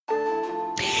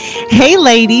Hey,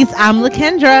 ladies, I'm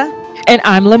Lakendra, And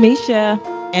I'm Lamisha.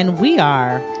 and we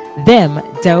are Them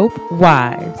Dope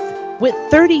Wives. with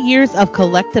 30 years of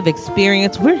collective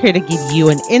experience. We're here to give you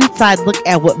an inside look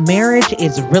at what marriage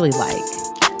is really like.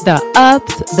 The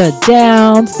ups, the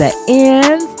downs, the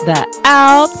ins, the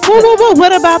outs.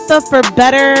 What about the for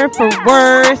better, for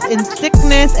worse, in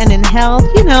sickness and in health?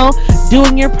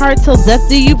 Doing your part till death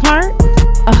do you part.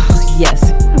 Oh,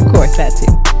 yes, of course, that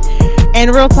too.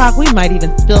 And real talk, we might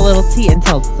even spill a little tea and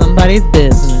tell somebody's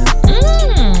business.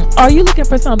 Are you looking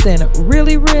for something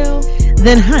really real?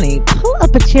 Then, honey, pull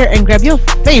up a chair and grab your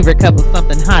favorite cup of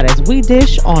something hot as we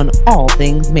dish on all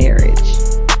things marriage.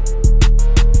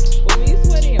 When you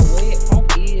sweaty and wet,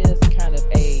 funk is kind of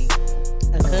a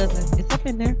cousin. It's up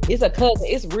in there. It's a cousin.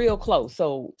 It's real close.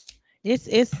 So It's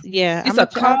yeah. it's a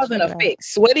cause and effect.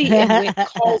 Sweaty and wet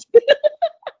cause.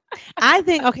 I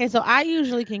think okay. So I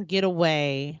usually can get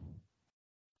away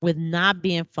with not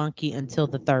being funky until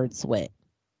the third sweat.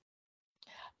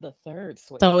 The third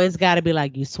sweat. So it's got to be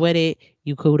like you sweat it,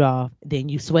 you cooled off, then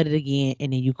you sweat it again,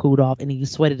 and then you cooled off, and then you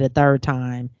sweat it a third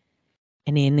time,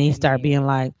 and then they start being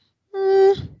like,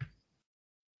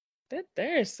 that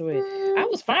third sweat. I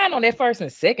was fine on that first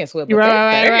and second sweat, but right,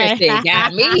 that third shit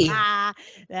got me.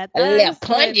 That A little third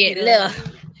sweat, pungent, little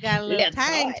got a little little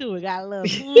tang tart. to it, got a little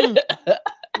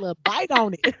little bite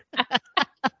on it.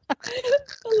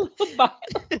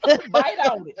 bite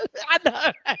on it. I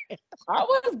know. Right? I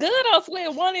was good on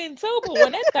sweat 1 and 2, but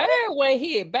when that third one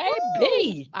hit,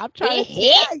 baby, I'm trying to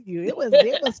hit. tell you, it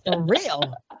was for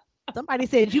real. Somebody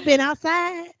said you been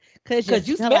outside because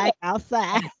you smell like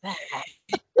outside.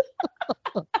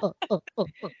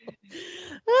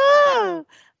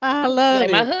 I love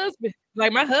it.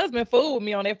 My husband fooled with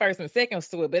me on that first and second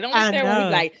sweat, but don't I understand when know.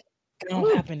 he's like,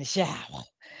 go hop in the shower.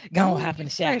 Go hop in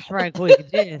the shower. That's right,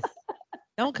 quick. Just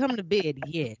don't come to bed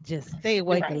yet. Just stay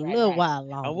awake a little while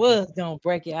longer. I was gonna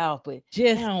break you out, but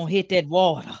Just don't hit that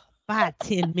water.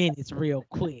 5-10 minutes real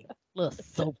quick. Little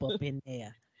soap up in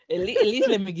there. At least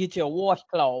let me get you a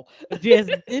washcloth. Just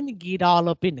let me get all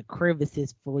up in the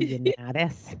crevices for you now.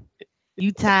 That's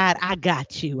you tired. I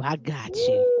got you. I got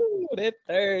you. Ooh, that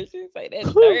third. She's like that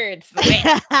third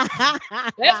sweat.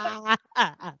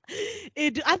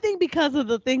 I think because of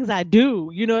the things I do,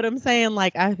 you know what I'm saying?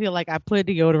 Like I feel like I put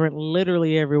deodorant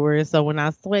literally everywhere. So when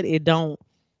I sweat, it don't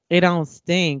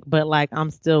stink, but like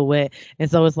I'm still wet. And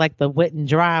so it's like the wet and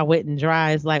dry.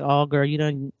 It's like, oh girl, you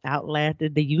done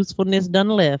outlasted the usefulness done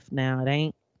left now.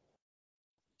 It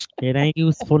ain't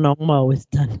useful no more. It's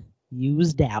done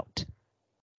used out.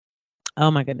 Oh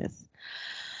my goodness.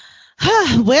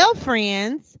 Well,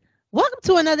 friends, welcome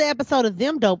to another episode of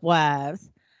Them Dope Wives.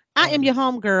 I am your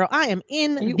home girl. I am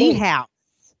in the house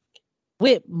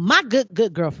with my good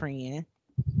girlfriend,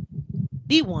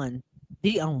 the one,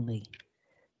 the only,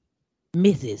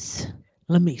 Mrs.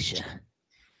 Lamisha.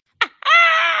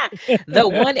 The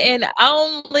one and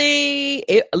only.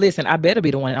 Listen, I better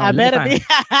be the one and only. I better be.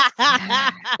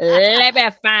 Let me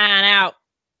find out.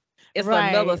 It's Right.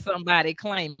 another somebody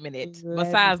claiming it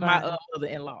besides my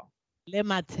mother-in-law. Let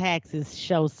my taxes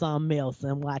show something else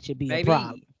and watch it be a Baby,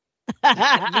 problem.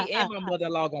 me and my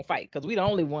mother-in-law gonna fight because we the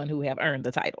only one who have earned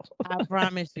the title. I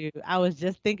promise you. I was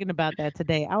just thinking about that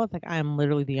today. I was like, I am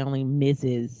literally the only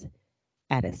Mrs.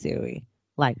 Atasui.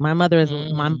 Like my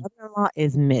mother-in-law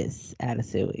is Miss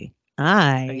Atasui.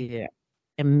 I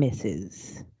am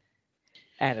Mrs.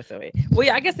 Atasui. Well,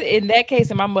 yeah, I guess in that case,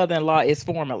 my mother-in-law is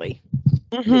formally.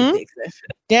 Mm-hmm.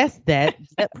 That's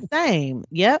same.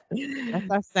 Yep.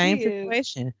 That's our same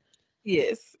situation.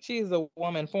 Yes, she's a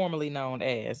woman formerly known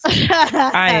as.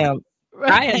 I am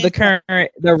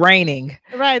the reigning.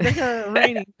 Right, the current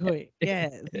reigning queen.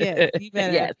 Yes. You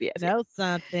better yes. know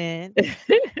something.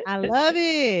 I love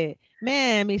it.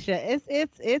 Man, Misha,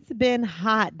 it's been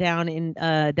hot down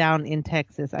in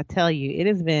Texas. I tell you,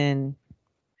 it's been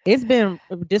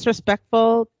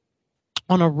disrespectful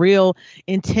on a real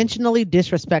intentionally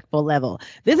disrespectful level.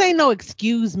 This ain't no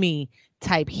excuse me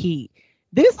type heat.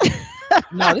 This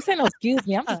No, this ain't no excuse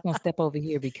me. I'm just gonna step over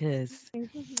here because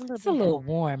it's a little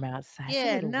warm outside.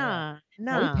 Yeah, nah.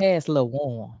 We passed a little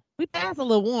warm. We passed a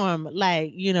little warm,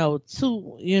 like,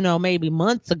 2, maybe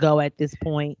months ago at this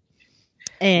point.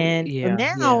 And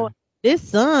now this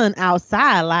sun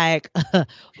outside, like,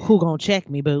 who gonna check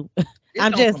me, boo?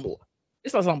 I'm just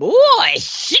It's on some boy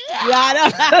shit. Yeah,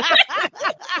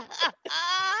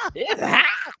 It's hot.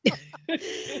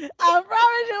 I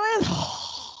promise you it's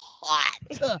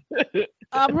hot.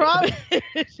 I promise you.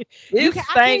 It's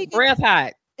stank breath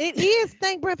hot. It is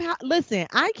stank breath hot. Listen,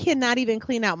 I cannot even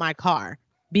clean out my car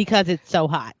because it's so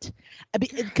hot.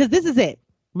 Because this is it.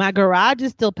 My garage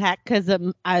is still packed because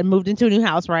I moved into a new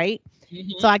house, right?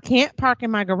 So Mm-hmm. I can't park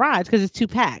in my garage because it's too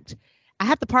packed. I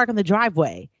have to park in the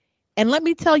driveway. And let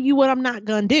me tell you what I'm not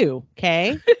gonna do.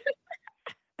 Okay,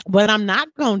 what I'm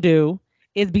not gonna do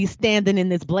is be standing in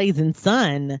this blazing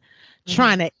sun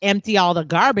trying Mm-hmm. to empty all the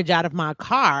garbage out of my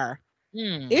car.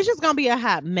 Mm. It's just gonna be a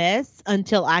hot mess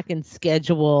until I can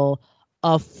schedule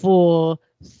a full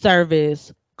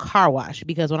service car wash.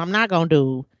 Because what I'm not gonna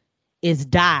do is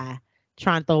die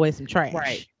trying to throw away some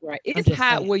Right, trash. right. I'm It's just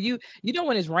hot saying. where you know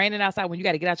when it's raining outside when you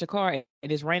got to get out your car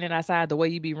and it's raining outside the way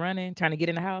you be running trying to get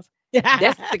in the house.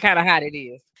 That's the kind of hot it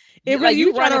is. It You really like you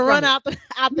you trying running to run from it. out the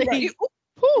out You the run. You heat.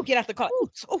 Whew, get out the car. whew.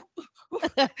 Ooh,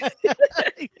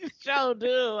 You sure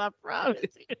do. I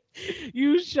promise you.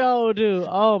 You sure do.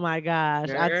 Oh my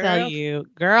gosh. I tell girl, you,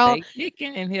 girl, baked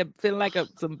chicken in here feeling like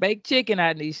some baked chicken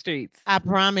out in these streets. I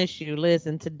promise you.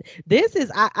 Listen to this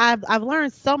is I've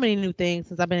learned so many new things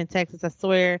since I've been in Texas. I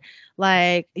swear,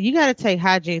 like you got to take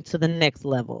hygiene to the next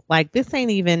level. Like this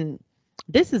ain't even.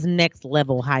 This is next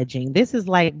level hygiene. This is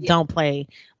like Yeah. don't play.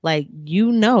 Like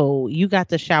you got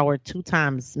to shower 2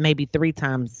 times, maybe 3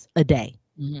 times a day.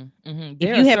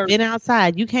 If There are you have certain. been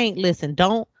outside, you can't listen.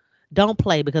 Don't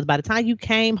play because by the time you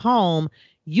came home,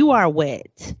 you are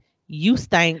wet. You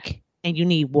stink and you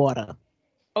need water.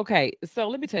 Okay, so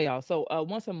let me tell y'all. So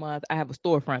once a month, I have a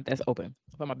storefront that's open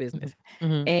for my business.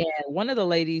 Mm-hmm. And one of the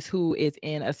ladies who is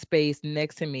in a space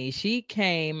next to me, she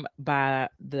came by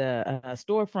the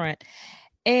storefront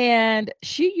and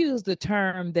she used a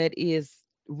term that is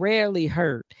rarely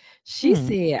heard. She Mm.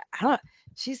 said,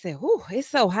 she said, "Ooh, it's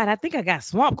so hot. I think I got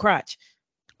swamp crotch."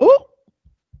 Oh,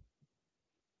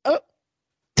 oh.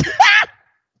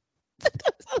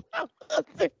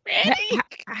 Ha- Ready? ha-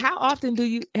 How often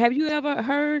have you ever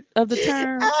heard of the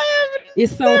term? I have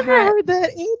It's so never hot, heard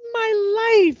that in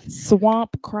my life.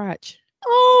 swamp crotch.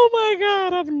 Oh my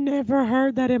God, I've never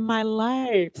heard that in my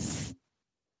life. S-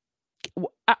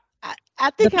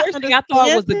 I The think I first thing I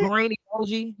thought understand was the green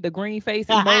emoji, the green face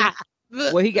emoji, it.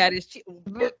 where he got his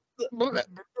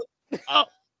Oh,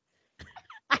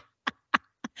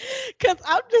 because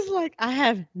I'm just like, I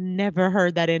have never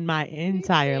heard that in my He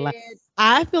entire life. said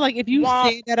I feel like if you swamp.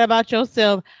 say that about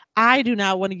yourself, I do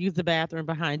not want to use the bathroom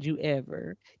behind you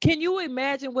ever. Can you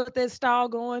imagine what that stall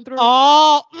going through?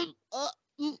 Oh,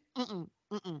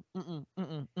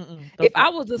 If I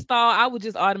was a stall, I would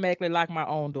just automatically lock my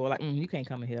own door. Like, you can't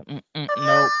come in here.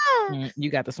 Nope. You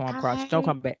got the swamp crotch. Don't I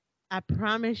come back. I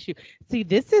promise you. See,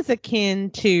 this is akin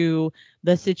to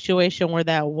the situation where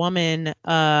that woman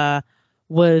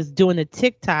was doing the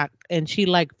TikTok and she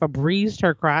like Febrezed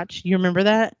her crotch. You remember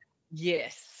that?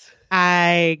 Yes.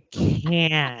 I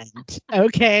can't.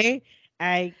 Okay?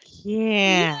 I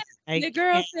Yeah. can't. I The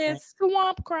girl can't. says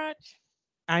swamp crotch.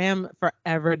 I am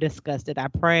forever disgusted. I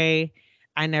pray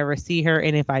I never see her.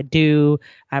 And if I do,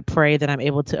 I pray that I'm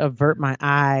able to avert my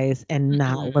eyes and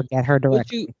not Mm-mm. look at her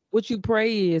directly. What you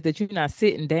pray is that you're not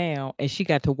sitting down and she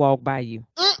got to walk by you.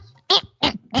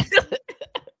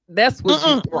 That's what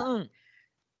you Mm-mm, pray. mm-mm.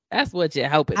 That's what you're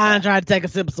hoping I for. tried to take a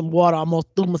sip of some water. I almost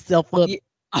threw myself up.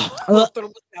 Yeah. Uh,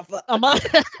 Throw myself up. I'm, I'm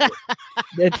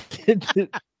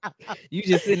You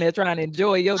just sitting there trying to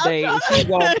enjoy your day, and she trying.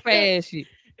 walked past you.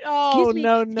 Oh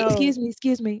no no.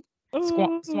 Excuse me.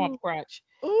 Swamp Ooh, crotch.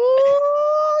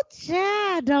 ooh,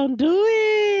 child, don't do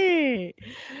it.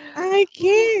 I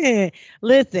can't.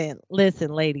 Listen,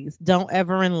 ladies. Don't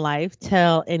ever in life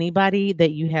tell anybody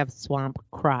that you have swamp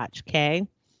crotch. Okay?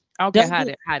 I don't care Don't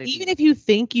do. how it Even is. if you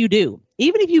think you do,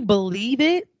 even if you believe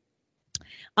it,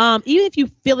 even if you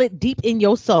feel it deep in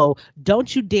your soul,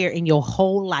 don't you dare in your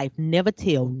whole life never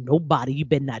tell nobody. You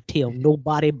better not tell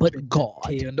nobody but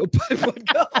God. Tell nobody but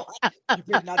God. You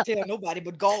better not tell nobody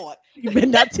but God. You better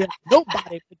not tell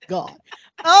nobody but God.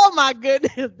 Oh my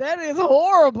goodness, that is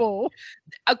horrible.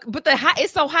 But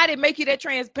it's so hot it make you that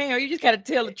transparent. You just gotta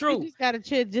tell the You truth. just gotta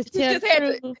just She tell just the had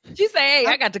to. truth. She said, "Hey,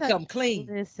 I I'm got to tell- come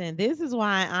clean." Listen, this is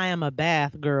why I am a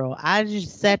bath girl. I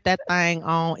just set that thing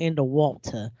on in the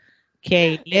water.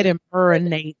 Okay, let And it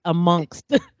marinate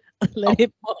amongst. oh, let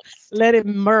it let it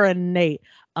marinate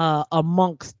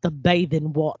amongst the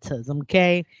bathing waters,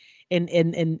 okay?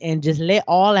 And just let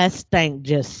all that stank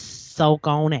just soak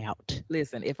on out.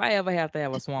 listen, if I ever have to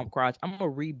have a swamp crotch, I'm gonna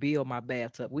rebuild my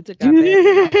bathtub. We took our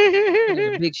bathtub out, put in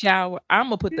a big shower. I'm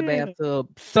gonna put the bathtub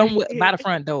somewhere by the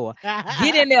front door.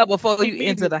 Get in there before you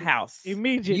enter the Immediately. house.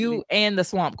 Immediately. You and the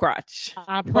swamp crotch.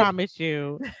 I Both. promise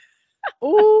you.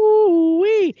 Ooh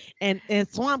wee. And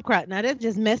swamp crop. Now that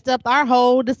just messed up our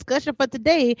whole discussion for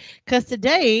today. Cause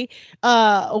today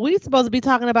we supposed to be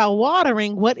talking about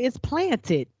watering what is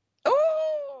planted.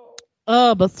 Ooh.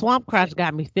 But swamp crotch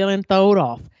got me feeling throwed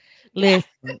off.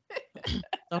 Listen,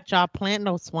 don't y'all plant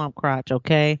no swamp crotch,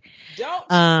 okay?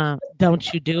 Don't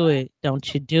Don't you do it.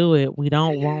 Don't you do it. We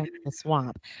don't want the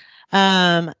swamp.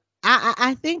 Um,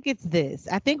 I think it's this.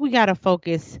 I think we got to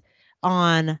focus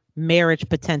on marriage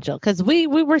potential because we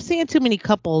were seeing too many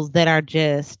couples that are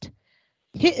just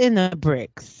hitting the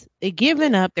bricks. They're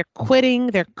giving up. They're quitting.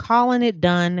 They're calling it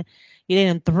done. You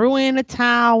didn't threw in a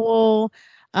towel.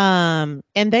 And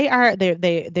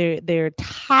they're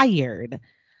tired.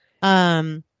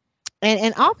 Um,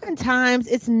 and oftentimes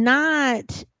it's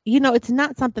not, it's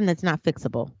not something that's not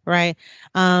fixable, right?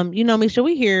 Misha,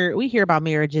 we hear about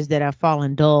marriages that have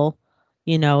fallen dull.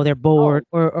 They're oh bored,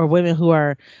 or women who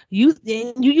are you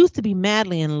used to be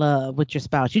madly in love with your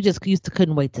spouse. You just used to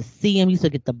couldn't wait to see him. You used to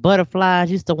get the butterflies.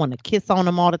 You used to want to kiss on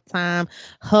them all the time,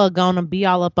 hug on them, be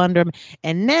all up under them.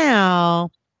 And now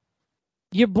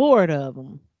you're bored of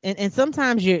them, and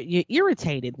sometimes you're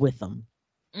irritated with them.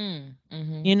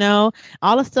 mm-hmm. You know,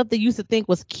 all the stuff that you used to think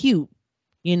was cute,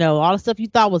 all the stuff you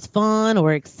thought was fun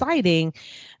or exciting,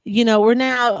 we're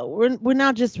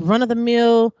now just run of the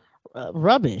mill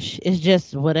rubbish. It's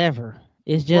just whatever.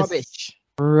 It's just Rubbish.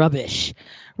 rubbish,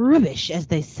 rubbish, as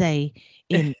they say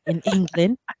in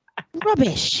England.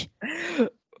 Rubbish.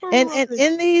 And Rubbish.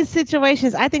 in these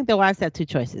situations, I think the wives have two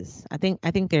choices. I think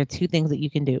there are two things that you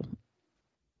can do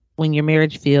when your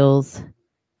marriage feels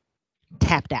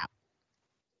tapped out.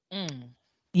 Mm.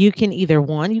 You can either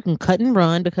one, you can cut and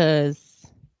run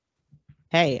because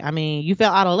hey, I mean, you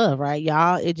fell out of love, right?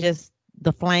 Y'all, it just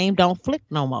the flame don't flick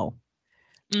no more.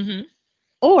 Mm-hmm.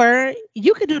 Or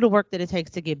you could do the work that it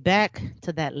takes to get back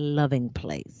to that loving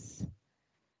place.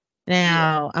 Yeah.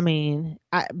 Now, I mean,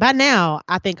 by now,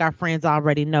 I think our friends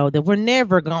already know that we're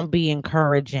never going to be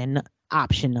encouraging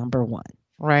option number one,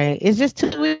 right? It's just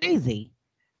too easy.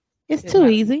 It's It's too not.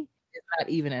 easy. It's not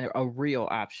even a real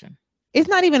option. It's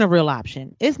not even a real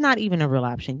option. It's not even a real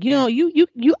option. Yeah.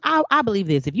 I believe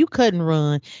this. If you couldn't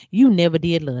run, you never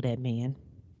did love that man.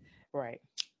 Right.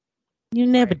 You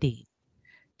never Right. did.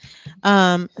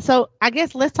 So I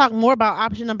guess let's talk more about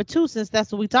option number two since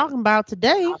that's what we're talking about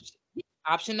today. Option,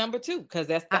 option number two, because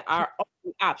that's Option, our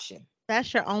only option.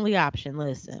 that's your only option.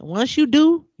 Listen, once you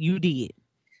do, you did.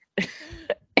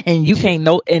 And you can't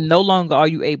no longer are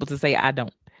you able to say I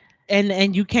don't.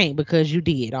 And you can't because you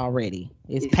did already.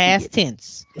 It's Yes, you past did.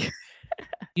 tense.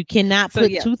 You cannot So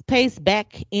put yeah, toothpaste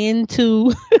back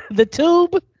into the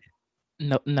tube.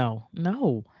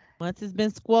 no. Once it's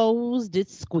been squeezed,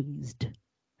 it's squeezed.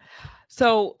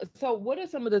 So what are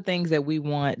some of the things that we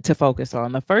want to focus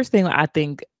on? The first thing I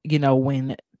think,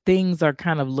 when things are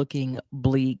kind of looking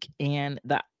bleak and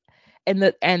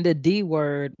the D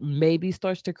word maybe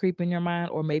starts to creep in your mind,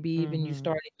 or maybe even you Hmm.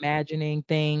 start imagining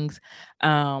things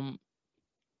um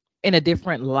in a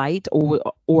different light,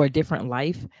 or a different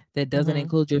life that doesn't Hmm.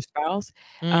 include your spouse.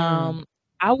 Mm. Um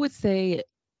I would say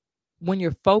when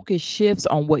your focus shifts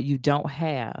on what you don't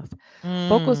have,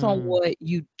 focus on Mm. what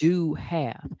you do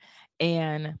have.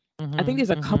 And I think Mhm, there's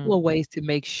a couple mhm. of ways to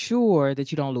make sure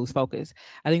that you don't lose focus.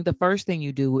 I think the first thing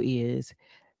you do is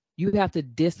you have to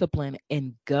discipline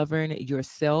and govern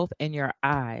yourself and your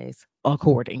eyes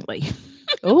accordingly.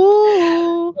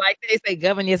 Ooh, Like they say,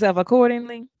 govern yourself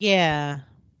accordingly. yeah.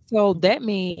 So that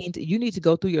means you need to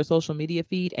go through your social media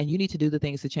feed and you need to do the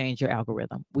things to change your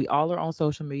algorithm. We all are on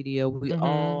social media. We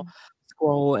all Mhm,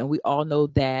 scroll, and we all know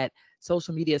that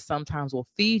social media sometimes will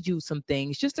feed you some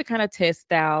things just to kind of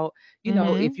test out,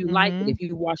 if mhm, you like it, mhm, if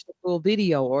you watch the full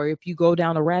video, or if you go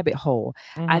down a rabbit hole.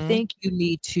 I mhm, think you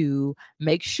need to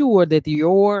make sure that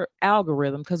your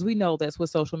algorithm, because we know that's what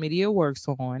social media works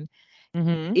on,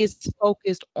 mhm, is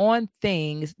focused on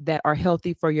things that are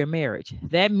healthy for your marriage.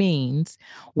 That means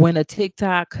when a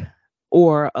TikTok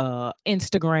or a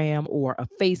Instagram or a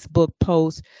Facebook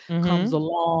post comes mhm,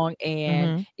 along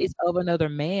and mhm, it's of another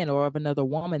man or of another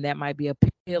woman that might be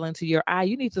appealing to your eye,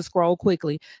 you need to scroll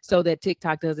quickly so that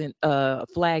TikTok doesn't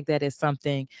flag that as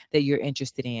something that you're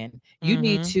interested in. You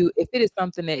need mhm, to, if it is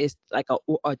something that is like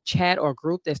a chat or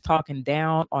group that's talking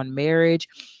down on marriage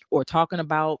or talking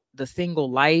about the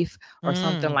single life or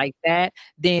something mm, like that,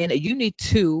 then you need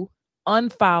to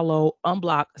unfollow,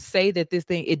 unblock, say that this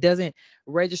thing, it doesn't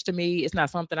register me. It's not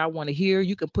something I want to hear.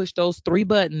 You can push those three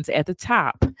buttons at the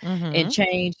top and mhm.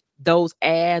 change those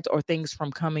ads or things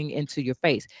from coming into your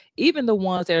face. Even the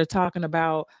ones that are talking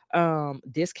about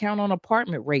discount on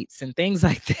apartment rates and things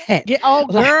like that. Yeah, oh,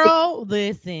 Like girl,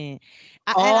 listen.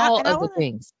 I, and I all and I of the want to.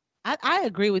 things. I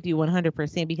agree with you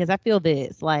 100% because I feel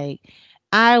this like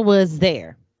I was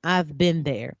there. I've been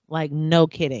there. Like no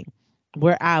kidding.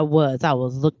 Where I was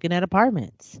looking at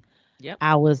apartments. Yep.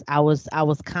 I was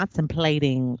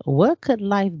contemplating what could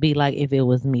life be like if it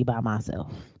was me by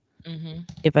myself. Mm-hmm.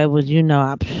 If I was,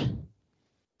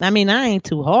 I mean, I ain't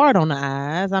too hard on the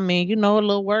eyes. I mean, a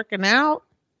little working out,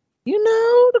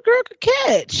 the girl could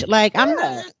catch. Like,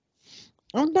 Yeah.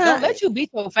 I'm Don't not, let you beat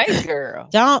your face,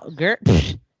 girl. don't, girl,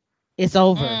 it's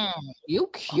over. Mm, you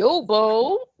cute,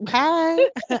 boo. Hi,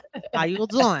 how you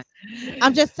doing?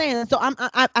 I'm just saying. So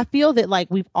I feel that like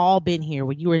we've all been here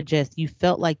where you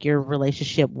felt like your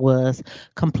relationship was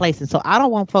complacent. So I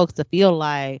don't want folks to feel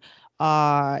like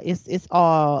it's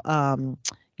all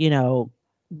you know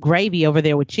gravy over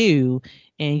there with you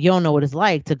and you don't know what it's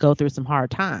like to go through some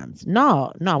hard times.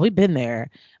 No, no, we've been there.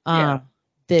 Yeah, Um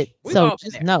that we've so all been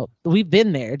just there. know we've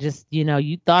been there. Just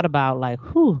you thought about like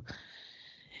whew,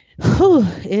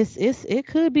 it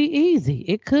could be easy.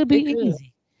 It could It be could.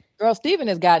 easy. Girl, Stephen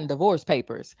has gotten divorce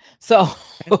papers. So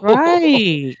That's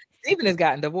right. Stephen has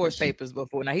gotten divorce papers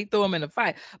before. Now he threw them in a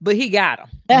fight, but he got them.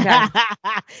 Okay.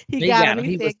 He He got got him. them. He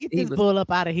He was said, "Get he this was bull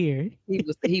up out of here."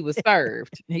 he was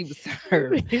served. He was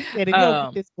served. He said, "Go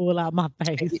get Um this bull out my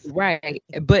face." right.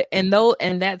 But and though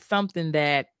and that's something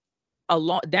that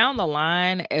along down the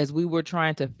line as we were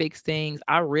trying to fix things,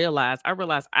 I realized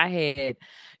I had,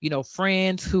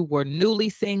 friends who were newly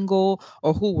single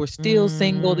or who were still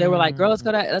single. They were like, "Girl,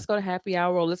 Mm, let's go to happy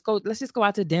hour, or let's just go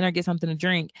out to dinner, get something to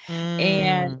drink."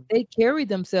 And mm. they carried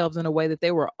themselves in a way that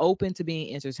they were open to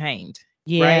being entertained,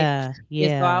 right? Yeah,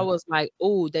 And so I yeah, was like,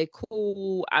 "Oh, they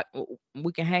cool.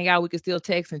 We can hang out. We can still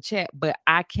text and chat, but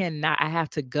I cannot. I have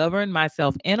to govern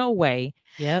myself in a way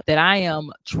yep, that I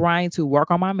am trying to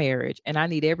work on my marriage, and I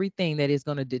need everything that is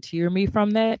going to deter me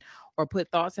from that or put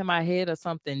thoughts in my head or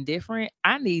something different.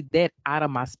 I need that out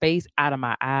of my space, out of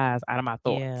my eyes, out of my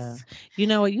yeah. thoughts." You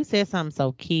know what? You said something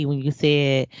so key when you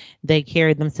said they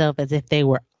carried themselves as if they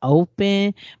were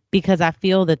open, because I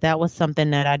feel that that was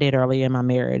something that I did early in my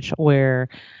marriage where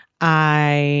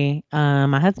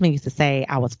my husband used to say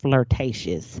I was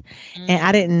flirtatious, and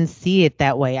I Mm, didn't see it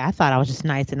that way. I thought I was just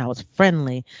nice and I was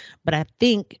friendly, but I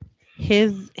think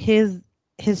his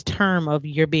term of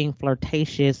you're being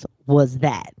flirtatious was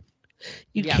that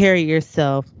you yeah. carry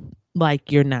yourself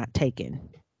like you're not taken.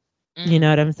 You know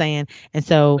Mm, what I'm saying? And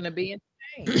so, open to being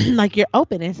changed. like you're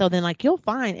open, and so then like you'll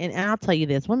find, and I'll tell you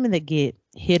this: women that get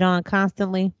hit on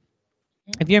constantly,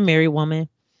 if you're a married woman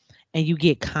and you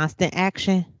get constant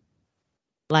action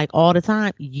like all the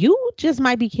time, you just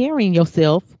might be carrying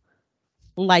yourself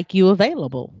like you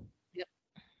available. Yep.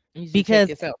 You should check Because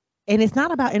yourself. and it's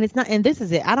not about and it's not and this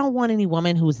is it. I don't want any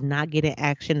woman who's not getting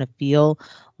action to feel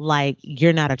like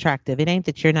you're not attractive. It ain't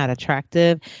that you're not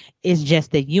attractive. It's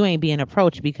just that you ain't being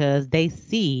approached because they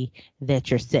see that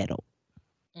you're settled.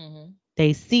 Hmm.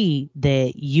 They see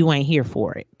that you ain't here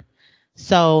for it.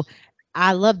 So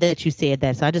I love that you said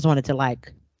that. So I just wanted to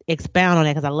like expound on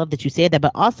that because I love that you said that.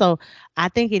 But also, I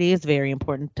think it is very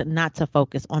important to not to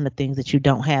focus on the things that you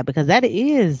don't have, because that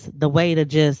is the way to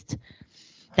just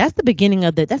that's the beginning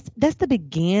of that's the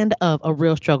beginning of a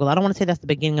real struggle. I don't want to say that's the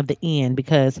beginning of the end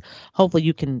because hopefully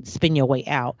you can spin your way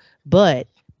out, but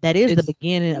that is the It's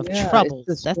beginning of yeah, it's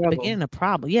the troubles. That's the struggle. beginning of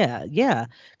problem. Yeah, yeah.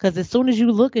 Because as soon as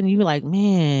you look and you like,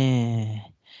 man,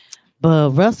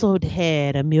 but Russell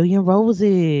had a million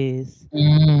roses.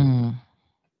 Mm.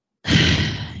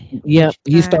 What Yep. you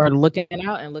You trying? start looking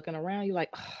out and looking around. You're like,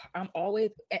 "Oh, I'm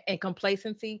always," and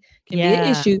complacency can be an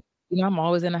Yeah. issue. I'm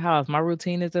always in the house. My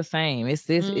routine is the same. It's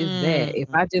this, is that. If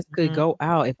Mm, I just could mm. go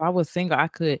out, if I was single, I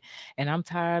could. And I'm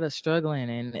tired of struggling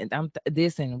and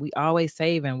this, and we always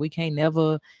saving. We can't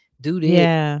never do this.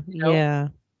 Yeah, You know? yeah,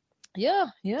 Yeah,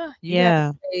 yeah. You got to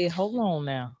yeah. say, hold on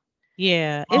now.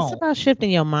 Yeah, it's Oh, about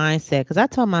shifting your mindset. Because I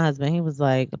told my husband, he was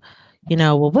like,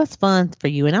 well, what's fun for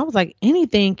you? And I was like,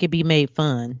 anything can be made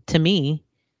fun to me.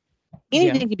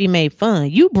 yeah. Anything can be made fun.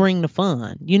 You bring the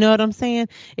fun. You know what I'm saying?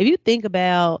 If you think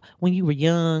about when you were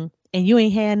young and you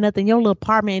ain't had nothing, your little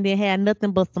apartment didn't have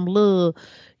nothing but some little,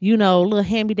 little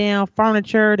hand-me-down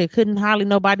furniture that couldn't hardly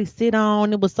nobody sit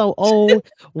on. It was so old.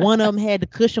 One of them had the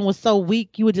cushion was so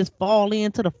weak you would just fall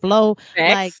into the floor.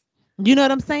 Like, Facts. you know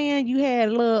what I'm saying? You had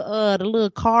a little the little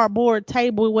cardboard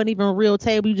table. It wasn't even a real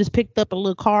table. You just picked up a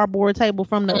little cardboard table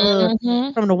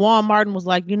Hmm. from the Walmart and was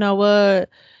like, you know what?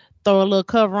 Throw a little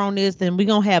cover on this and we're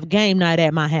gonna have game night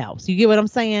at my house. You get what I'm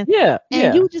saying? Yeah,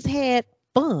 And yeah. you just had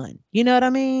fun. You know what I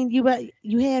mean?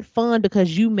 You had fun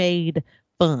because you made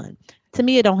fun. To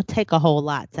me, it don't take a whole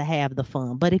lot to have the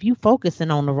fun. But if you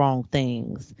focusing on the wrong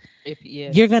things, If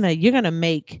you're yes, gonna you're gonna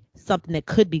make something that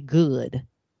could be good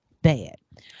bad.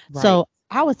 right. So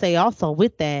I would say also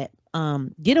with that,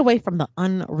 get away from the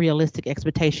unrealistic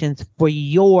expectations for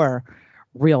your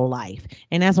real life.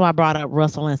 And that's why I brought up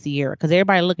Russell and Sierra, because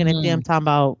everybody looking at them Mm, talking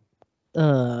about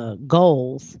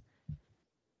goals,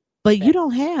 but you fact.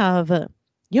 don't have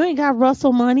You ain't got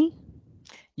Russell money.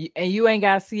 And you ain't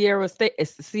got Sierra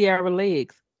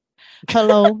legs.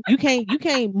 Hello, you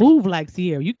can't move like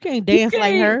Sierra. You can't You dance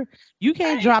like can't. her. You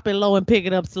can't Right. drop it low and pick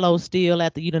it up slow still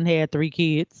after you done had 3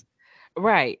 kids.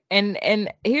 Right. And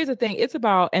here's the thing, it's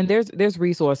about, and there's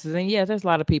resources, and yes, there's a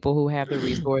lot of people who have the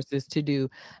resources to do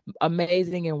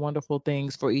amazing and wonderful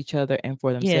things for each other and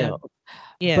for Yeah, themselves.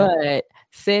 yeah. But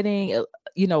setting,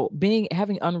 being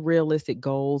having unrealistic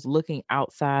goals, looking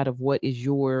outside of what is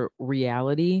your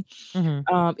reality, Mm-hmm.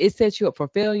 it sets you up for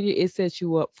failure. It sets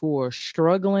you up for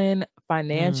struggling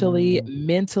financially, Mm,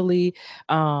 mentally.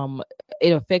 Um,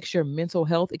 it affects your mental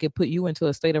health. It can put you into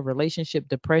a state of relationship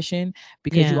depression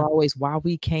because you yeah, always, why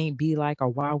we can't be like, or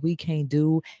why we can't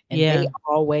do, and they yeah.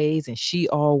 always, and she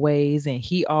always, and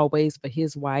he always for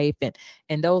his wife,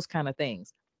 and those kind of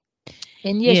things.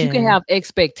 And yes, you can Yeah. have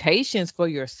expectations for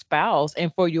your spouse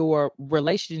and for your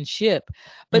relationship,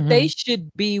 but they Mhm. should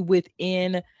be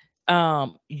within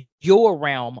your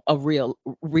realm of real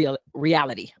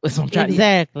reality. That's what I'm trying to,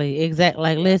 Exactly. Exactly.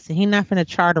 Like, yeah, listen, he not finna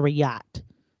charter a yacht.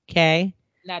 Okay.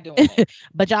 not doing that.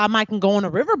 But y'all might can go on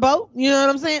a riverboat. You know what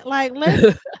I'm saying? Like, let's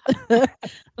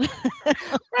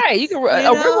Right. You can you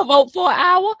a know, river boat for an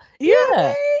hour. you know what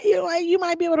Yeah. I mean? You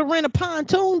might be able to rent a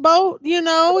pontoon boat,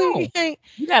 Come you on. can't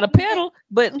You got a you can't pedal,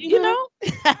 but you know.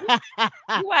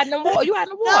 you out in the water. You out in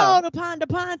the water. No, the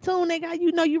pontoon they got,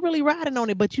 you really riding on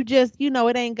it, but you just,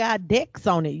 it ain't got decks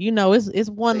on it. It's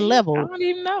one See, I level. don't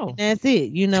even And know. that's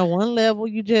it. One level.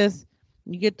 You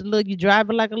get to look. You drive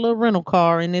it like a little rental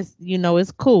car, and it's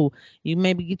cool. You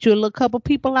maybe get you a little couple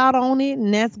people out on it,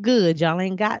 and that's good. Y'all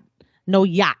ain't got no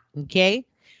yacht, okay?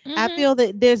 I Hmm. feel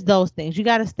that there's those things you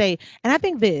got to stay. And I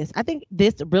think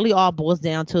this really all boils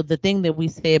down to the thing that we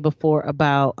said before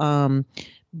about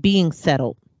being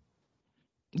settled.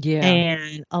 Yeah.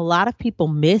 And a lot of people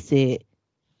miss it,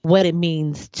 what it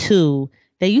means to,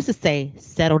 they used to say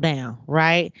settle down,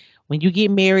 right? When you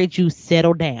get married, you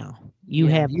settle down. You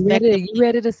Yeah. have You ready? You effectively,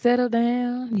 ready to settle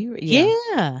down? Yeah.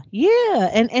 yeah, yeah.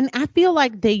 And I feel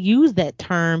like they use that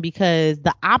term because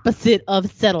the opposite of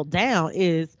settle down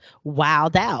is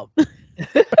wild out.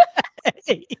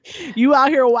 You out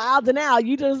here wilding out.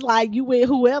 You just like you with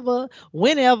whoever,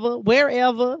 whenever,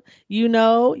 wherever, you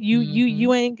Hmm.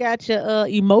 ain't got your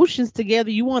emotions together.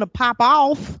 You want to pop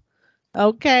off.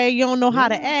 Okay, you don't know how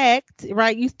to Yeah. act,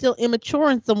 right? You still immature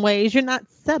in some ways. You're not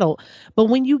settled. But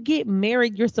when you get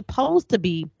married, you're supposed to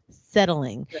be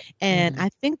settling. And Hmm. I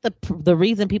think the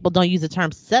reason people don't use the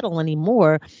term settle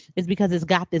anymore is because it's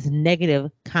got this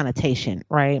negative connotation,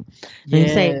 right? When you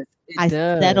say Yes, it I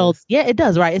settled, does. yeah, it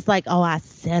does, right? It's like, oh, I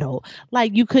settled.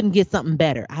 Like you couldn't get something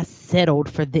better. I settled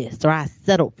for this or I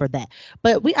settled for that.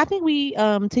 But I think we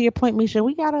to your point, Misha,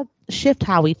 we gotta shift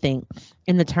how we think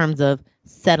in the terms of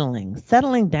settling.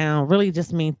 Settling down really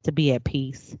just means to be at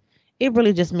peace. It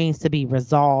really just means to be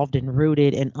resolved and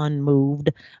rooted and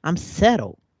unmoved. I'm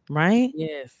settled, right?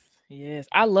 Yes, yes.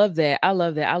 I love that. I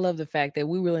love that. I love the fact that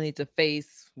we really need to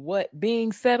face what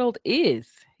being settled is,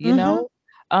 you Mm-hmm. know?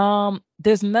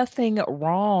 There's nothing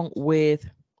wrong with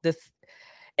this.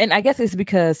 And I guess it's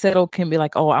because settle can be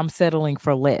like, oh, I'm settling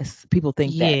for less. People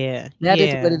think that. Yeah, That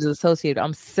is what it yeah, is associated.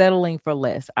 I'm settling for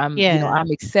less. yeah.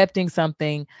 I'm accepting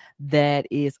something that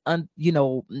is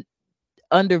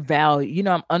undervalued.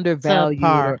 I'm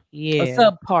undervalued Subpar. or a Yeah,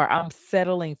 subpar. I'm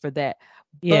settling for that.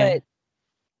 yeah. But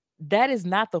that is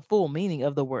not the full meaning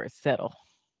of the word settle.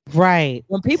 Right.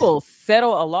 When people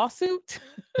settle a lawsuit,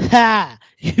 Ha!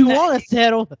 You want to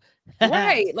settle?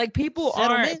 right? Like people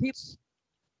aren't people. Settlements.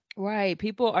 Right.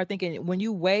 People are thinking when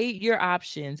you weigh your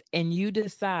options and you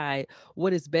decide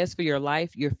what is best for your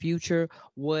life, your future,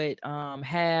 what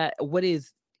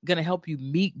is going to help you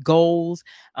meet goals,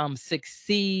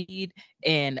 succeed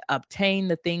and obtain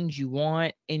the things you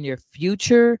want in your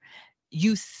future,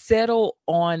 you settle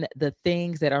on the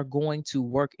things that are going to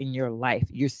work in your life.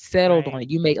 You're settled on Right. it.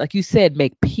 You make, like you said,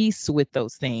 make peace with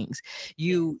those things.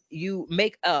 Yes. You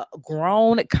make a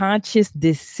grown conscious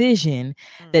decision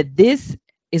Mm. that this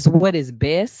is what is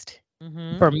best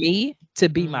Mm-hmm. for me to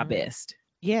be my Mm-hmm. best.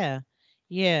 Yeah.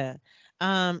 Yeah.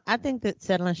 I think that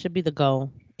settling should be the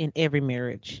goal in every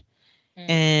marriage.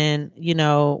 Mm. And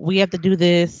we have to do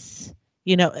this.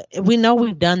 We know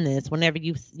we've done this whenever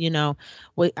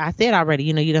I said already,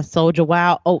 you done sold your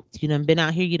wild oats, you done been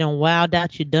out here, you done wild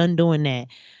out, you done doing that.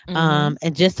 Mm-hmm.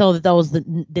 And just so that those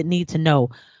that need to know,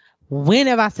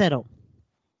 whenever I settle,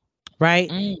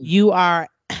 right, Mm. you are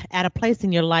at a place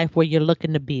in your life where you're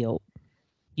looking to build.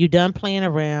 You done playing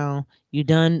around, you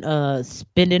done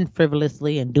spending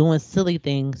frivolously and doing silly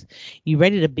things. You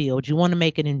ready to build, you want to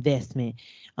make an investment.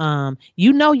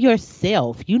 You know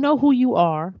yourself, you know who you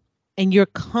are, and you're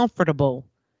comfortable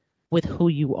with who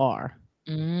you are.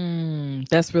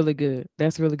 That's really good.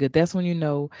 That's really good. That's when you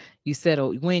know you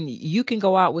settle. When you can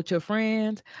go out with your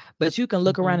friends, but you can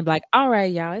look around Hmm. and be like, all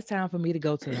right, y'all, it's time for me to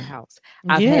go to the house.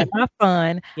 I've Yeah. had my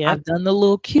fun. Yep. I've done the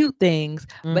little cute things,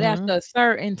 but Hmm. after a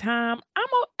certain time,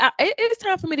 it's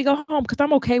time for me to go home because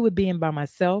I'm okay with being by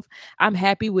myself. I'm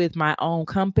happy with my own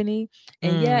company.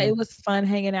 And yeah, it Mm. was fun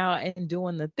hanging out and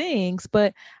doing the things,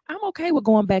 but I'm okay with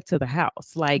going back to the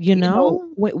house. Like, You know?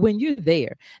 when you're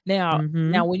there. Now,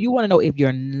 Hmm. when you want to know if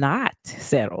you're not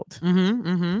settled, Hmm.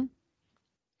 Hmm.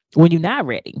 when you're not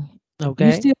ready,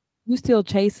 you Okay. still you still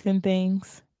chasing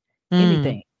things,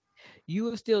 Mm. anything.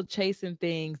 You are still chasing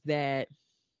things that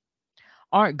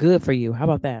aren't good for you. How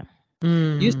about that?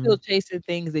 You're still Mm. chasing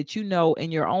things that you know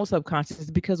in your own subconscious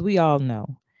because we all know.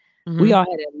 We Hmm. all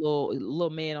had that little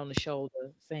man on the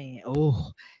shoulder saying,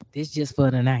 "Oh, this just for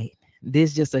the night.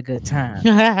 This just a good time.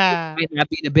 It might not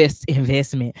be the best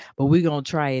investment, but we're gonna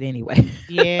try it anyway."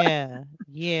 Yeah.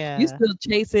 You Yeah. still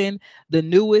chasing the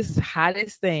newest,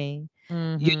 hottest thing.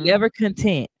 You're Hmm. never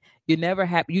content. You're never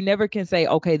happy. You never can say,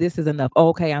 "Okay, this is enough. Oh,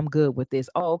 okay, I'm good with this.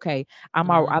 Oh, okay,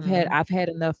 Hmm. I've had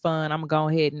enough fun. I'm gonna go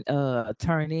ahead and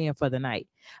turn in for the night."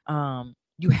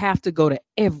 You have to go to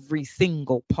every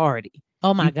single party.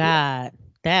 Oh my You God.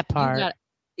 That you part. got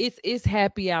it's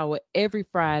happy hour every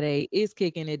Friday. It's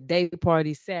kicking it day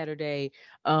party Saturday,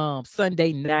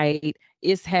 Sunday night.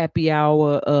 It's happy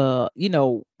hour.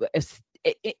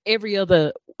 Every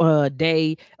other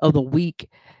day of the week.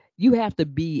 You have to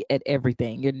be at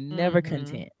everything. You're never Hmm.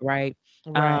 content, right?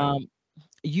 Right. Um,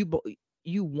 you bo-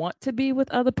 you want to be with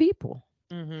other people.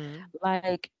 Hmm.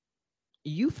 Like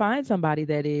you find somebody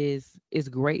that is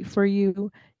great for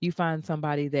you. You find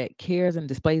somebody that cares and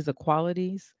displays the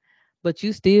qualities, but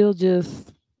you still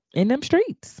just in them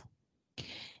streets.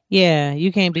 Yeah,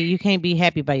 you can't be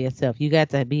happy by yourself. You got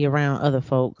to be around other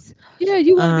folks. Yeah,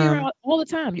 you want to be Um, around all the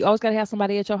time. You always got to have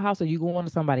somebody at your house, or you going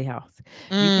to somebody's house.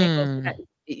 You can't go. mm,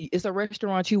 It's a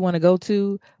restaurant you want to go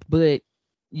to, but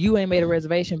you ain't made a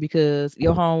reservation because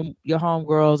your home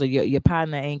girls or your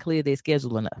partner ain't cleared their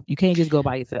schedule enough. You can't just go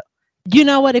by yourself. you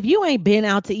know what? If you ain't been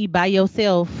out to eat by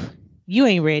yourself, you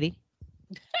ain't ready.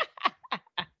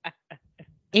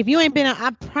 If you ain't been out,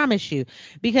 I promise you,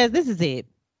 because this is it.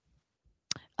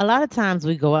 A lot of times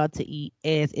we go out to eat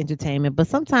as entertainment, but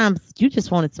sometimes you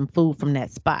just wanted some food from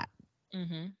that spot.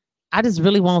 Mm-hmm. I just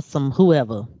really want some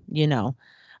whoever, you know.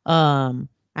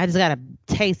 I just got a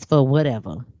taste for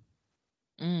whatever.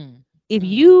 Mm. If Mm.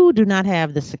 you do not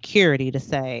have the security to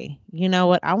say, you know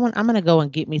what, I'm gonna go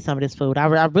and get me some of this food. I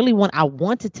really I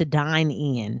wanted to dine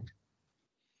in,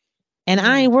 and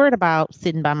I Mm. ain't worried about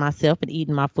sitting by myself and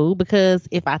eating my food because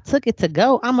if I took it to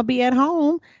go, I'm gonna be at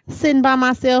home sitting by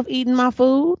myself eating my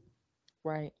food.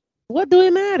 Right. What do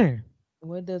it matter?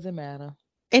 What does it matter?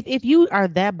 If you are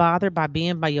that bothered by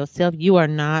being by yourself, you are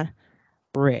not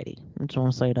ready. I just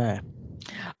want to say that.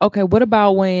 Okay, what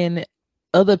about when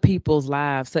other people's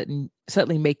lives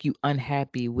suddenly make you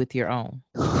unhappy with your own?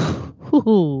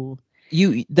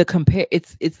 You the compare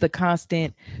it's the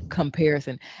constant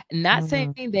comparison. Not saying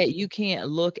Mhm. that you can't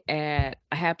look at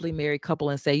a happily married couple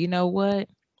and say, you know what,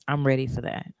 I'm ready for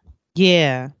that.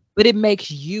 Yeah. But it makes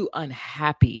you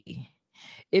unhappy.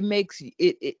 It makes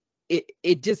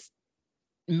it just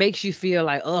makes you feel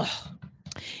like, oh,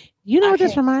 You know I what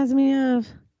this can't. reminds me of?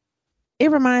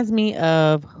 It reminds me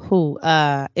of who?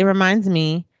 It reminds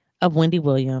me of Wendy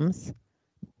Williams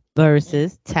Mm.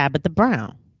 versus Tabitha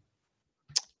Brown.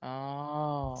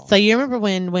 So Oh. you remember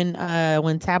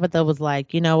when Tabitha was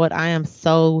like, you know what, I am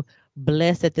so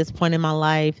blessed at this point in my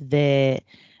life that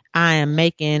I am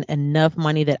making enough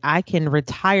money that I can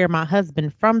retire my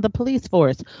husband from the police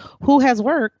force, who has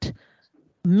worked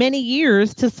many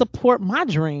years to support my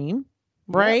dream,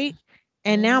 Yep. right?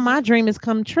 And now Hmm. my dream has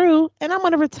come true, and I'm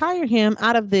going to retire him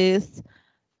out of this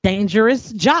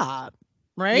dangerous job,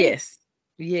 right? Yes.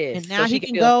 Yes. And So now she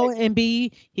can feel safe.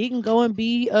 he can go and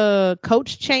be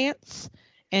coach Chance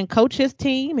and coach his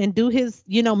team and do his,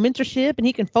 mentorship, and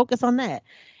he can focus on that.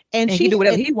 And And he can do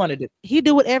whatever he want to do. he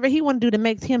do whatever he want to do that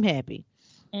makes him happy.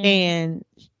 Hmm. And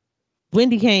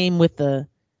Wendy came with the,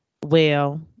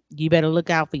 well, you better look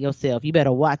out for yourself. You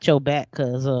better watch your back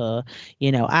cuz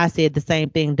I said the same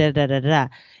thing, da da da da.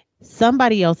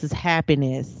 Somebody else's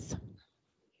happiness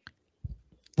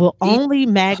will Eat. only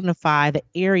magnify the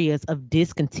areas of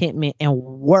discontentment and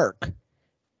work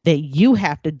that you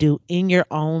have to do in your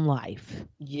own life.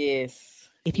 Yes.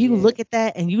 If you Yes. look at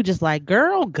that and you just like,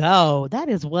 girl, go, that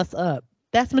is what's up.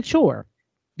 That's mature.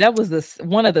 That was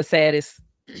one of the saddest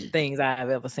things I've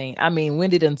ever seen. I mean,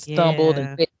 Wendy done stumbled and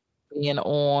Yeah. fell being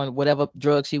on whatever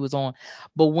drug she was on.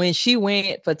 But when she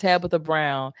went for Tabitha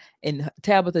Brown, and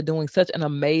Tabitha doing such an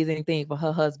amazing thing for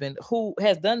her husband, who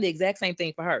has done the exact same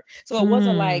thing for her. So it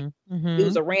wasn't like it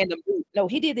was Mm-hmm. a random move. No,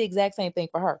 he did the exact same thing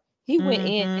for her. He went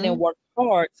in and Mm-hmm. worked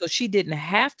hard so she didn't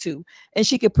have to, and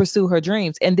she could pursue her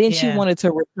dreams. And then she Yeah. wanted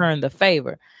to return the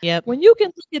favor. Yep. When you can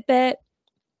look at that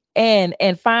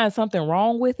and find something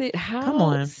wrong with it, Come how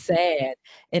on. sad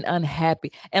and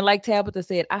unhappy. And like Tabitha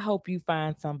said, I hope you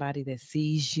find somebody that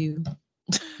sees you.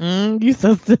 You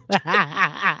so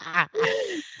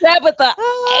Tabitha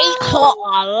ate her Oh,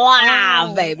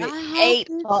 alive, oh, baby. Ate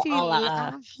her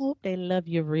alive. I hope they love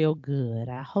you real good.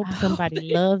 I I hope hope somebody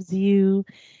they, loves you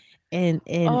and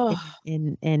and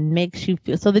and oh, and makes you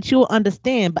feel so that you will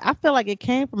understand. But I feel like it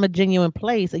came from a genuine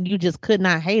place, and you just could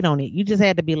not hate on it. You just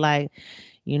had to be like,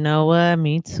 you know what?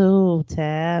 Me too,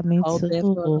 Tab. Me hope that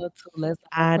for too. her too. Let's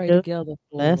all I pray do. together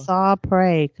for Let's her. all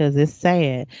pray because it's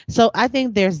sad. So I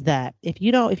think there's that. If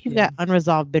you've Yeah. got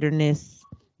unresolved bitterness,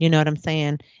 you know what I'm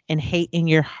saying, and hate in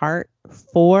your heart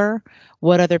for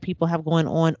what other people have going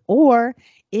on, or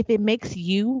if it makes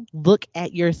you look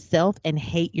at yourself and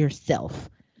hate yourself,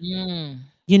 Mm,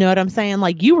 you know what I'm saying?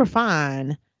 Like you were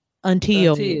fine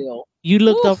until until, you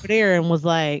looked over oof, there and was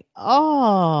like,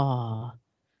 oh,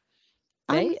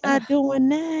 I'm they not doing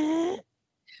that.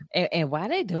 and why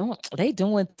they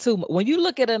doing too much. When you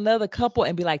look at another couple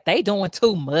and be like, they doing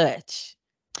too much.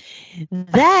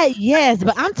 That, yes,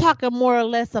 but I'm talking more or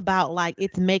less about like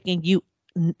it's making you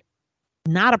n-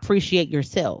 not appreciate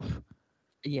yourself.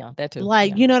 Yeah, that too.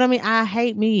 Like, Yeah. you know what I mean? I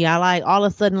hate me. I like all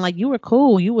of a sudden like you were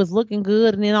cool, you was looking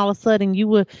good, and then all of a sudden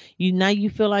you now you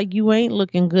feel like you ain't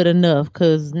looking good enough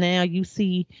cuz now you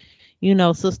see,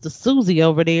 Sister Susie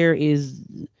over there is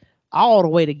all the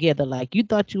way together. Like you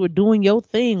thought you were doing your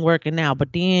thing working out,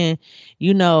 but then,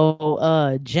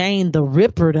 Jane the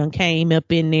Ripper done came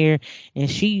up in there and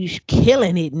she's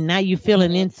killing it, and now you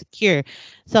feeling Mhm. insecure.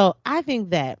 So I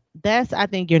think I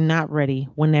think you're not ready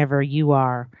whenever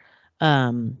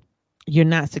um you're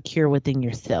not secure within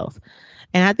yourself.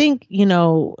 And I think,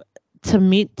 to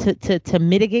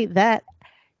mitigate that,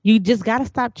 you just got to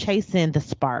stop chasing the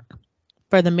spark.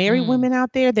 For the married Mm. women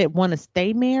out there that want to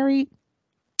stay married,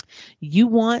 you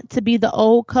want to be the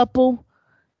old couple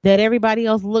that everybody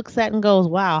else looks at and goes,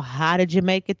 wow, how did you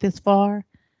make it this far?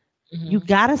 You Mhm.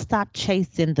 got to stop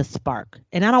chasing the spark.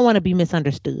 And I don't want to be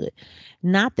misunderstood.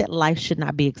 Not that life should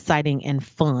not be exciting and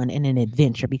fun and an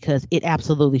adventure, because it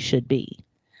absolutely should be.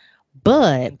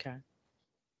 But Okay.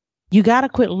 you got to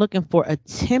quit looking for a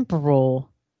temporal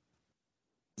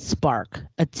spark,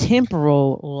 a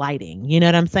temporal lighting. You know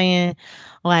what I'm saying?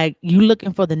 Like you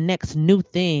looking for the next new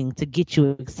thing to get you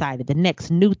excited, the next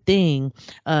new thing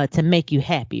to make you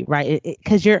happy, right?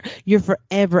 Because you're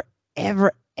forever,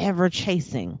 ever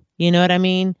chasing. You know what I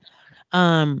mean?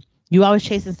 You always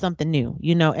chasing something new,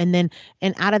 and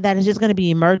out of that is just going to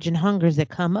be emergent hungers that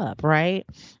come up, right?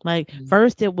 Like Mhm.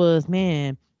 first it was,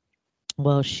 man,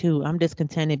 well, shoot, I'm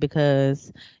discontented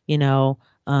because,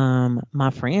 my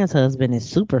friend's husband is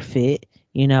super fit.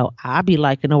 I be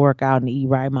liking to work out and eat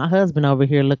right. My husband over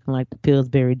here looking like the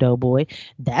Pillsbury Doughboy.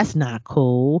 That's not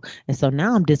cool. And so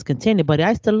now I'm discontented, but I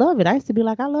used to love it. I used to be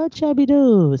like, I love chubby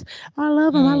dudes. I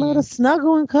love him. I love to Mm.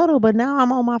 snuggle and cuddle. But now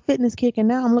I'm on my fitness kick, and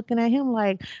now I'm looking at him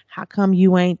like, how come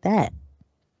you ain't that?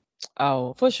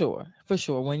 Oh, for sure. For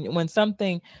sure. When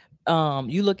something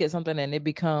you look at something and it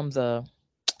becomes a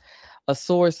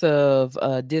source of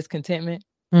discontentment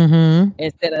Mm-hmm.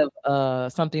 instead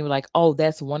of something like, oh,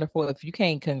 that's wonderful. If you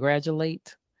can't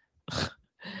congratulate,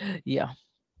 yeah,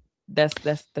 that's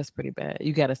pretty bad.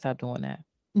 You got to stop doing that.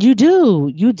 You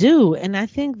do, and I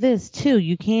think this too.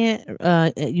 You can't.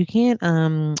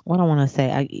 What I want to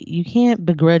say, you can't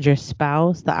begrudge your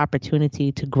spouse the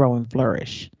opportunity to grow and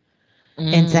flourish,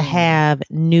 and to Mm. have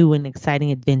new and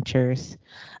exciting adventures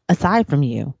aside from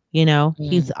you.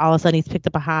 He's Mm. all of a sudden he's picked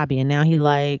up a hobby, and now he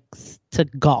likes to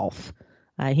golf.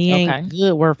 He ain't Okay.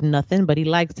 good worth nothing, but he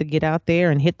likes to get out there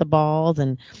and hit the balls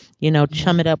and,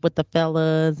 chum Mhm. it up with the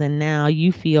fellas. And now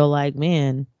you feel like,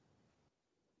 man,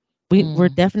 we're Mm.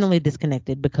 definitely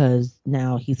disconnected because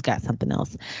now he's got something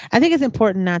else. I think it's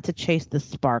important not to chase the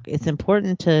spark. It's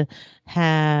important to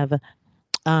have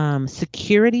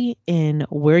security in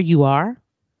where you are,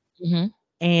 Mhm.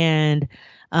 and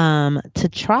to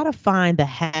try to find the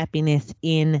happiness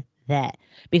in that,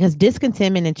 because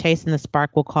discontentment and chasing the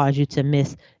spark will cause you to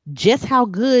miss just how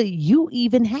good you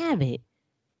even have it.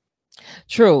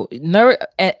 True.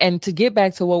 And to get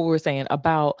back to what we were saying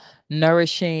about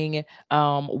nourishing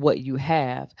what you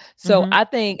have. So Mm-hmm. I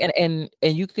think and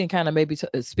you can kind of maybe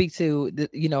speak to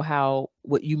how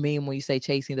what you mean when you say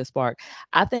chasing the spark.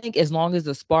 I think as long as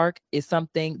the spark is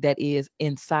something that is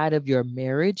inside of your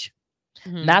marriage,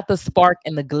 Mm-hmm. not the spark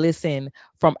and the glisten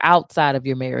from outside of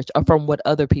your marriage or from what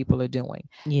other people are doing.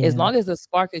 As Yeah. long as the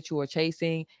spark that you are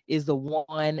chasing is the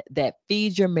one that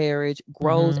feeds your marriage,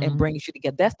 grows and Mm-hmm. brings you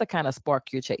together. That's the kind of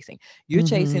spark you're chasing. You're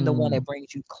chasing the one Mm-hmm. that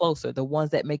brings you closer, the one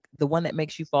that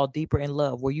makes you fall deeper in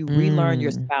love, where you relearn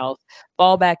your Mm. spouse,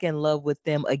 fall back in love with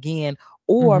them again,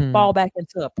 or Mm-hmm. fall back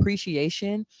into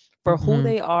appreciation for who Mm-hmm.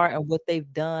 they are and what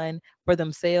they've done for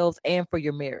themselves and for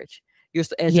your marriage,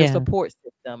 as your Yeah. support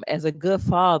system, as a good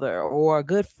father or a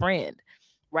good friend,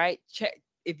 right?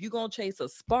 If you're gonna chase a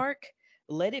spark,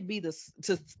 let it be the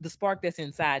spark that's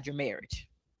inside your marriage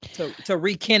to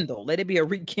rekindle. Let it be a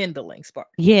rekindling spark.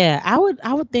 Yeah, I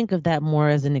would think of that more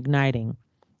as an igniting.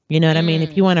 You know what I mean?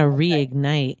 If you Mm, want to okay.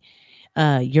 reignite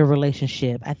your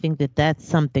relationship, I think that that's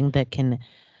something that can,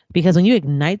 because when you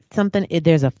ignite something,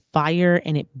 there's a fire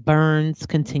and it burns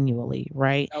continually,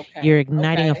 right? You're Okay.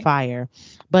 igniting a Okay. fire,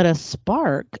 but a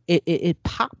spark, it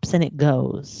pops and it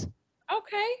goes.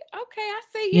 Okay. Okay. I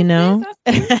see You you, sis. know? I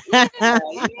see you. Yeah.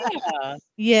 Yeah.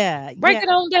 Yeah, Break yeah. it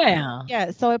on down.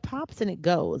 Yeah, so it pops and it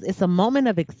goes. It's a moment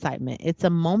of excitement. It's a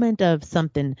moment of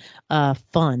something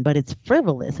fun, but it's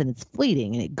frivolous and it's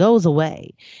fleeting and it goes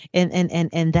away. And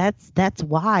that's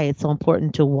why it's so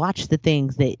important to watch the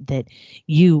things that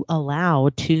you allow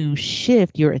to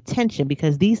shift your attention,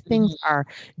 because these things Mhm. are,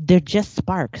 they're just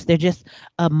sparks. They're just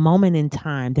a moment in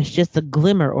time. There's just a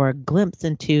glimmer or a glimpse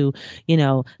into,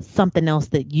 something else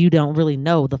that you don't really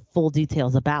know the full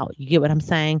details about. You get what I'm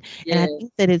saying? And I Yes.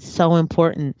 think that it's so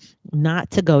important not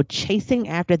to go chasing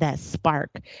after that spark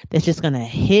that's just going to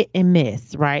hit and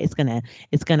miss, right? It's going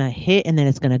to hit and then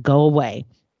it's going to go away,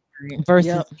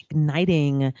 versus Yep.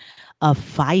 igniting a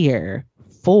fire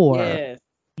for Yes.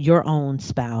 your own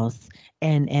spouse,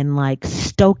 and like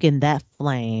stoking that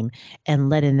flame and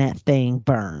letting that thing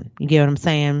burn. You get what I'm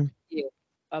saying? Yeah.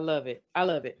 I love it. I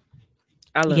love it.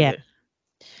 I love Yeah. it.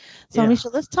 So Yeah. Misha,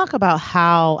 let's talk about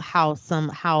how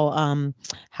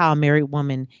a married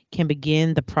woman can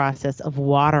begin the process of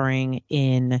watering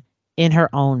in her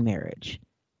own marriage.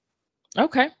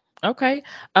 Okay. Okay.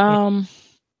 Yeah. Um,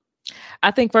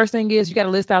 I think first thing is you got to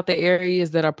list out the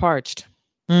areas that are parched.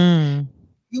 Mm.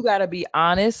 You got to be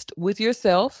honest with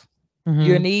yourself,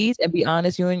 your Mhm. needs, and be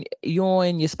honest you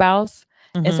and your spouse,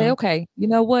 and say, Mhm. okay, you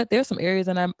know what? There's some areas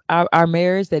in our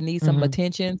marriage that need some Mhm.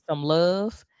 attention, some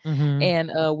love, Mhm.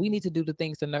 and we need to do the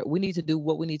things we need to do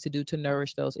what we need to do to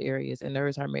nourish those areas and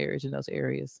nourish our marriage in those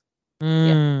areas.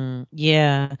 Yeah. Mm.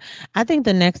 Yeah. I think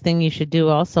the next thing you should do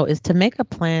also is to make a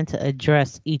plan to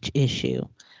address each issue.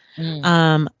 Mm.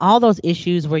 All those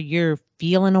issues where you're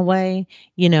feeling away,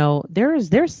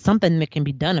 there's something that can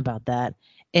be done about that,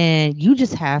 and you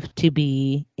just have to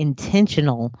be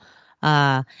intentional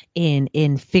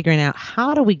in figuring out,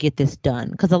 how do we get this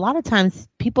done, because a lot of times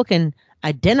people can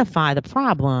identify the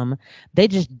problem, they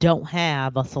just don't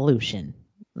have a solution,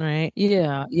 right?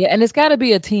 Yeah, yeah, and it's got to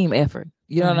be a team effort.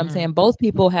 You know what I'm Mhm. saying? Both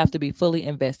people have to be fully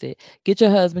invested. Get your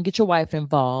husband, get your wife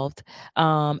involved.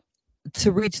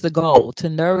 To reach the goal, to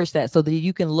nourish that so that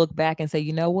you can look back and say,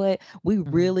 you know what, we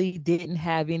Mhm. really didn't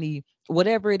have any,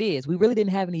 whatever it is, we really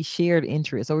didn't have any shared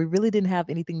interests, or we really didn't have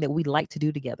anything that we like to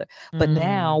do together. But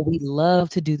now Mm. we love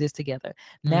to do this together.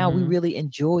 Now we Mhm. really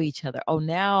enjoy each other. Oh,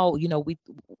 now,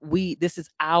 we this is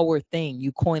our thing.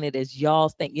 You coin it as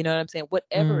y'all's thing. You know what I'm saying?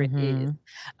 Whatever it is,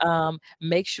 Mhm.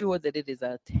 make sure that it is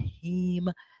a team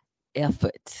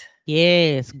effort.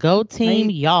 Yes, go team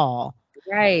Right? y'all.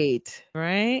 Right.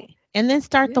 Right? And then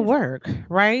start the Yes. work,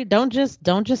 right? Don't just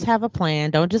have a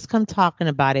plan. Don't just come talking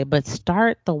about it, but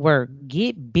start the work.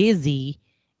 Get busy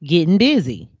getting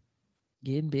busy.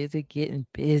 Getting busy, getting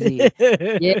busy.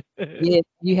 Yeah, yeah.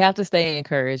 You have to stay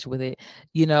encouraged with it.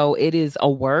 It is a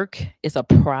work, it's a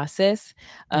process.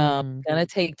 Mm, Gonna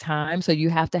take time. So you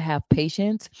have to have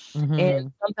patience. And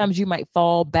mhm. sometimes you might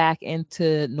fall back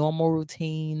into normal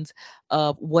routines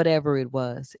of whatever it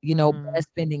was, bad Mhm.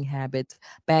 spending habits,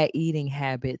 bad eating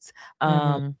habits,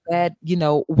 Mhm. bad,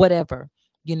 whatever,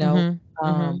 you know, Mhm.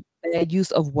 Mhm. bad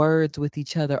use of words with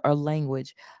each other or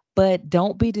language. But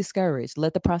don't be discouraged.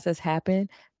 Let the process happen.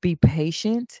 Be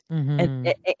patient and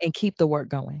Mhm. and, and keep the work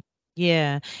going.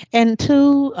 Yeah. And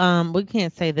two, we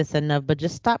can't say this enough, but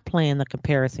just stop playing the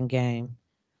comparison game.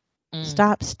 Mm.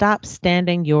 Stop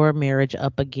standing your marriage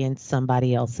up against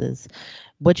somebody else's.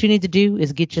 What you need to do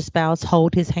is get your spouse,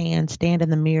 hold his hand, stand in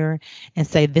the mirror, and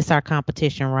say, "This our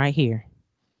competition right here."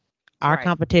 Our Right.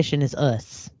 competition is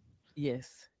us,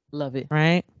 Yes. Love it.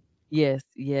 right? Yes,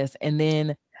 yes. And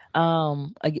then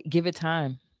give it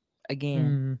time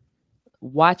again. Mm,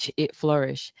 Watch it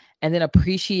flourish, and then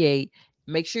appreciate,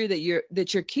 make sure that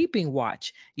you're keeping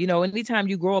watch. Anytime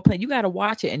you grow a plant, you got to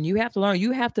watch it, and you have to learn,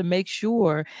 you have to make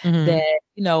sure mm-hmm. that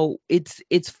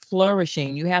it's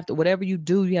flourishing. You have to, whatever you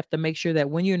do, you have to make sure that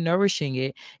when you're nourishing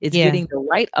it, it's Yeah. getting the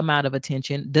right amount of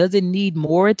attention. Does it need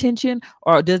more attention,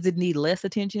 or does it need less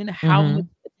attention? How much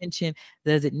Mm-hmm. attention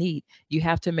does it need? You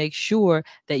have to make sure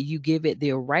that you give it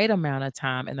the right amount of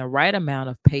time and the right amount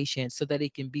of patience so that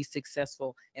it can be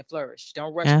successful and flourish.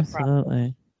 Don't rush the process.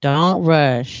 Absolutely. Don't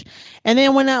rush. And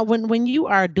then when you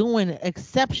are doing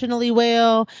exceptionally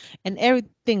well and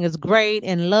everything is great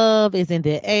and love is in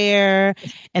the air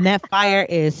and that fire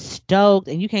is stoked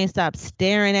and you can't stop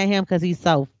staring at him because he's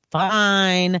so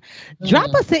fine,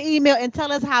 drop Mm. us an email and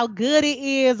tell us how good it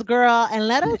is, girl, and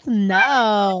let us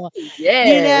know.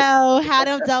 Yes. How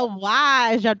them dope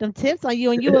wives dropped them tips on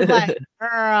you and you was like,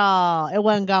 girl, it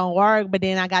wasn't gonna work, but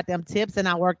then I got them tips and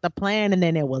I worked the plan and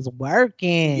then it was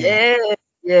working. Yes.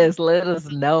 Yes. Let us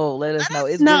know. Let us Let know. us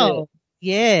It's good. know.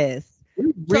 Yes.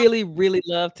 We So really, really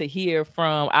love to hear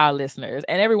from our listeners.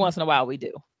 And every once in a while we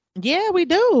do. yeah, we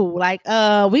do. Like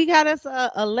we got us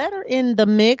a letter in the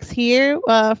mix here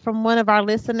from one of our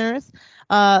listeners.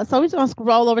 So we're gonna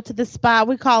scroll over to the spot.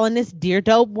 We're calling this Dear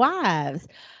Dope Wives.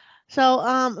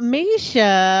 So,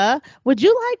 Misha, would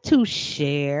you like to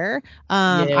share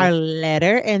our Yes.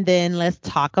 letter and then let's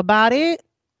talk about it?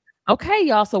 Okay,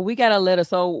 y'all. So we got a letter.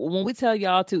 So when we tell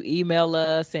y'all to email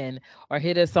us and or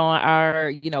hit us on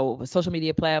our, social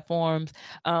media platforms,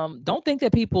 don't think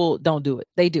that people don't do it.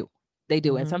 They do. They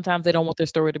do. And Hmm. sometimes they don't want their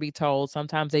story to be told.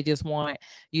 Sometimes they just want,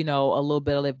 a little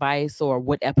bit of advice or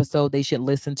what episode they should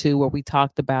listen to where we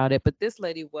talked about it. But this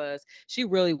lady she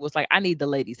really was like, I need the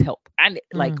ladies' help.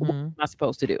 Like, what Hmm. am I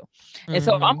supposed to do? And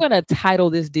so I'm Hmm. gonna title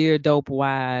this Dear Dope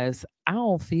Wise, I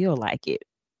don't feel like it.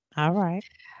 All right.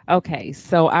 Okay,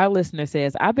 so our listener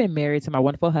says, I've been married to my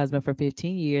wonderful husband for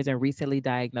 15 years and recently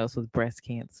diagnosed with breast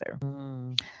cancer.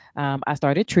 Mm. I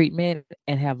started treatment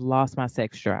and have lost my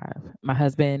sex drive. My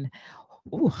husband,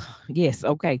 ooh, yes,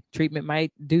 okay, treatment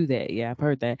might do that. Yeah, I've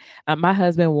heard that. My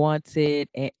husband wants it,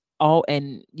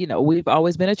 and we've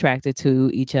always been attracted to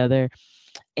each other.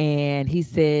 And he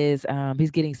says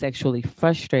he's getting sexually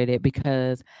frustrated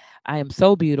because I am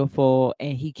so beautiful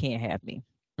and he can't have me.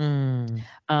 Mm.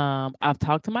 I've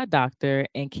talked to my doctor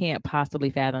and can't possibly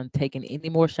fathom taking any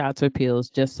more shots or pills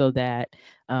just so that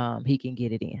he can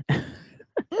get it in.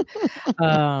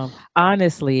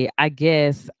 Honestly, I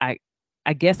guess I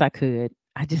could.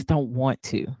 I just don't want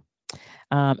to.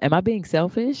 Am I being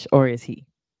selfish or is he?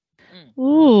 Mm.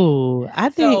 Ooh, I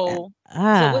think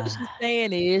So what she's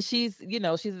saying is she's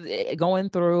going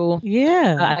through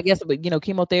yeah. I guess, but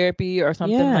chemotherapy or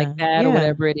something like Yeah. that, or Yeah.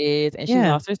 whatever it is, and she Yeah.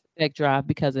 lost her sex drive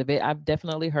because of it. I've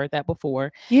definitely heard that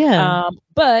before. Yeah.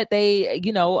 But they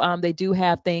do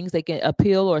have things they can, a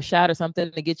pill or a shot or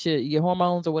something to get your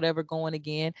hormones or whatever going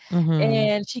again, Mhm.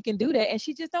 and she can do that, and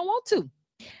she just don't want to.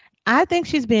 I think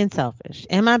she's being selfish.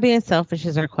 Am I being selfish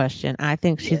is her question. I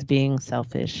think Yeah. she's being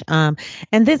selfish. And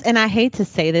I hate to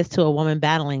say this to a woman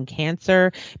battling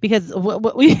cancer because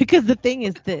because the thing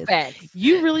is this. Facts.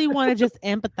 You really want to just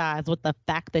empathize with the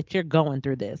fact that you're going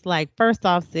through this. Like first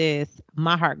off, sis,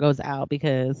 my heart goes out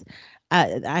because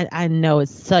I know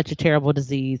it's such a terrible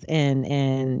disease and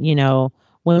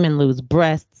women lose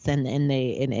breasts and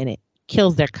it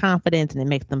kills their confidence and it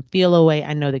makes them feel away.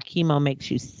 I know the chemo makes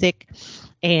you sick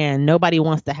and nobody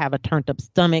wants to have a turned up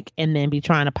stomach and then be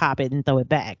trying to pop it and throw it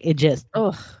back. It just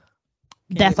Ugh.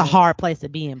 that's a hard place to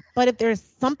be in. But if there's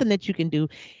something that you can do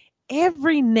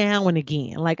every now and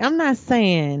again, like I'm not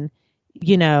saying,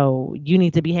 you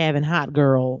need to be having hot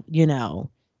girl,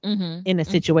 Mm-hmm. in a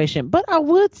Mm-hmm. situation, but I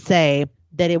would say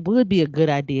that it would be a good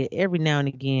idea every now and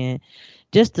again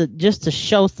just to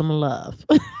show some love.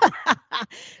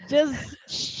 Just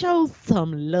show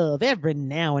some love every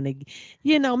now and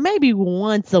again. Maybe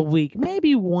once a week,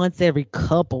 maybe once every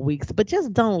couple weeks, but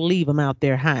just don't leave them out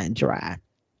there high and dry.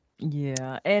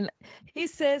 Yeah. And he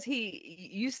says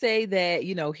you say that,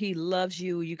 he loves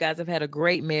you. You guys have had a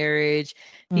great marriage.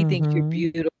 He thinks you're Mhm.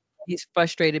 beautiful. He's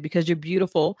frustrated because you're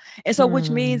beautiful. And so, which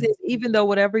means Mm. is even though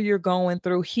whatever you're going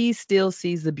through, he still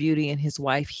sees the beauty in his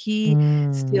wife. He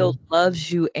still Mm.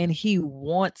 loves you and he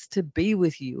wants to be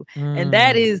with you. And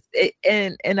that Mm. is,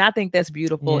 and I think that's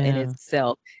beautiful in Yeah.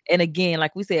 itself. And again,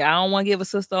 like we say, I don't want to give a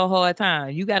sister a hard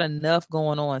time. You got enough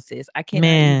going on, sis. I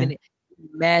cannot Man. even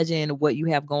imagine what you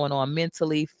have going on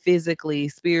mentally, physically,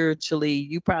 spiritually.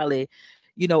 You probably,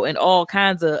 in all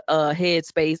kinds of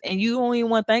headspace, and you don't even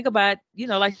want to think about,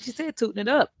 like you said, tooting it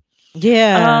up.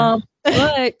 Yeah.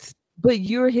 But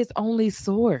you're his only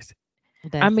source.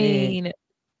 I That's it. mean,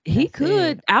 he That's it.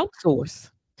 could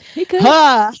outsource. He could.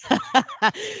 Huh.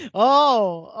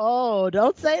 Oh,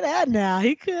 don't say that now.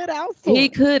 He could He outsource.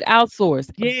 could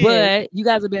outsource, Yes. but you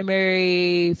guys have been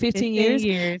married 15 15 years,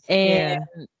 years. and Yeah.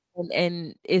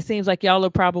 and it seems like y'all are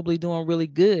probably doing really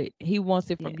good. He wants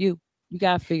it Yeah. from you. You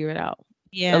gotta figure it out.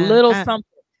 A Yeah. little something.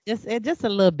 Just a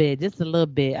little bit. Just a little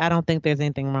bit. I don't think there's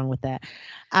anything wrong with that.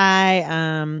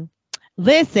 I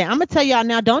listen, I'm gonna tell y'all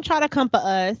now, don't try to come for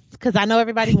us because I know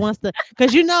everybody wants to,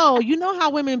 because you know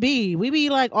how women be. We be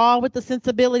like all with the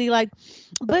sensibility, like,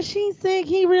 but she said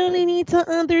he really need to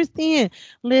understand.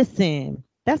 Listen,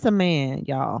 that's a man,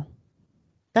 y'all.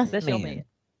 That's a That's your man. man.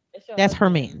 That's your That's her husband.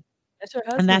 man. That's your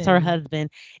And that's her husband. husband.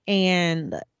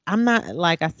 And I'm not,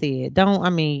 like I said, don't, I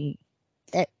mean,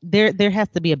 there has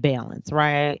to be a balance,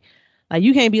 right? Like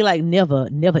you can't be like never,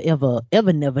 never, ever,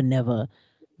 ever, never, never.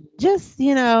 Just,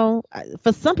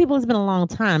 for some people it's been a long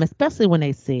time, especially when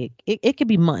they sick. It could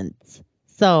be months.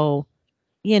 So,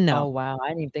 you Oh know, wow, I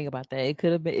didn't even think about that. It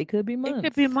could be it could be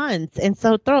months. months. And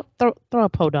so throw a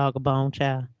po dog a bone,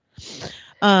 child.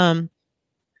 Um,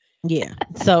 yeah.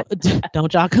 So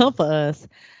don't y'all come for us.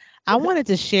 I wanted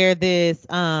to share this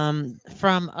from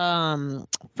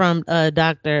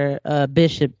Dr.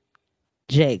 Bishop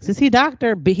Jakes. Is he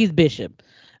doctor? He's bishop.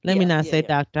 Let me Yeah, not yeah, say yeah.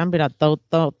 doctor. I'm gonna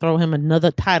throw him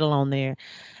another title on there.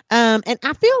 And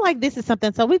I feel like this is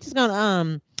something. So we're just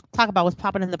gonna talk about what's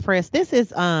popping in the press. This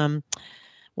is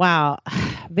wow,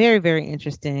 very very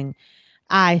interesting,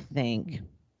 I think.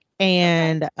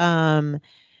 Okay. And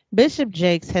Bishop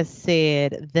Jakes has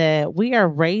said that we are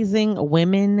raising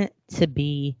women to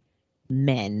be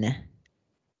men,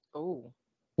 Oh.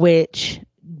 which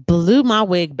blew my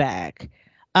wig back.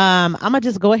 I'm gonna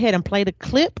just go ahead and play the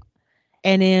clip,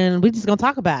 and then we're just gonna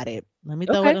talk about it. Let me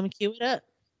throw it. Okay. Let me cue it up.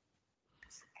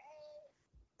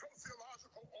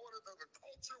 Sociological order of the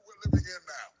culture we're living in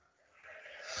now,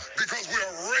 because we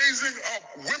are raising up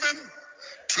women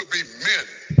to be men.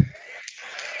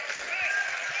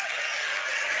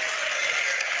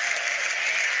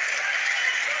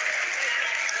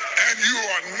 And you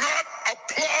are not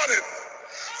applauded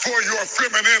for your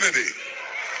femininity.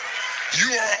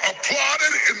 You are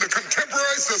applauded in the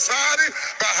contemporary society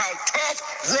by how tough,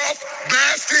 rough,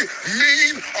 nasty,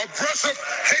 mean, aggressive,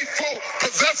 hateful,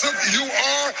 possessive you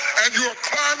are, and you're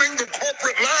climbing the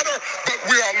corporate ladder, but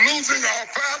we are losing our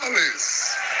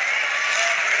families.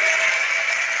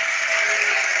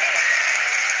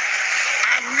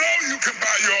 I know you can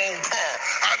buy your own car.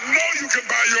 I know you can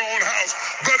buy your own house.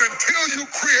 But until you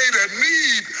create a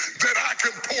need that I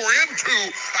can pour into,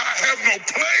 I have no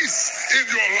place in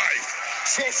your life.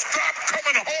 So stop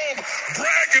coming home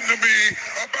bragging to me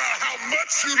about how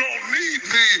much you don't need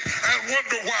me and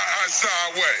wonder why I shy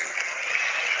away.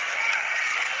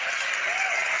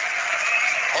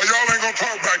 Oh, y'all ain't gonna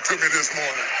talk back to me this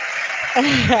morning.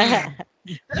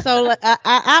 So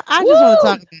I just want to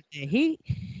talk Woo! about that.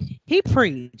 He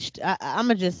preached. I'm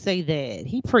gonna just say that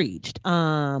he preached.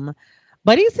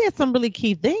 But he said some really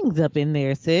key things up in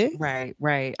there, sis. Right,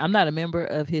 right. I'm not a member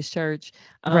of his church,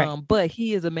 Right. but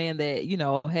he is a man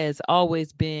that, has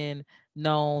always been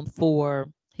known for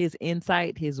his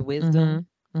insight, his wisdom. Mhm.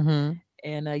 Mhm.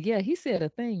 And yeah, he said a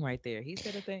thing right there. He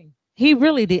said a thing. He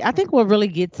really did. I think what really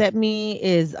gets at me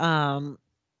is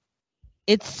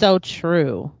it's so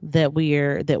true that we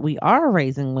are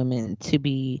raising women to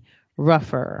be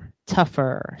rougher,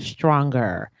 tougher,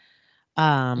 stronger,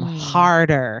 Mm,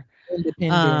 harder,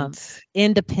 um, independent,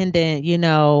 independent,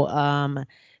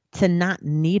 to not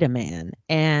need a man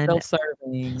and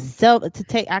self-serving,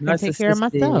 I can take care of narcissistic.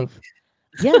 myself.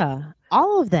 Yeah,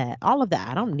 all of that, all of that.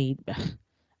 I don't need.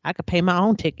 I could pay my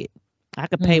own ticket. I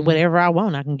could pay Mm, whatever I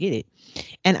want. I can get it.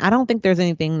 And I don't think there's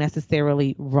anything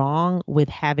necessarily wrong with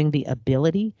having the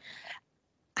ability.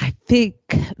 I think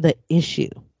the issue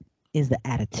is the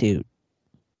attitude.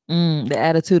 the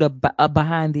attitude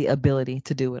behind the ability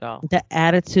to do it all. The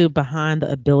attitude behind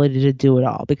the ability to do it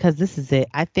all. Because this is it.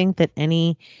 I think that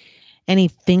any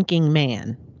thinking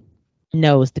man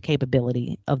knows the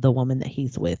capability of the woman that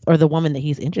he's with or the woman that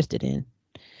he's interested in.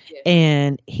 Yes.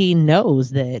 And he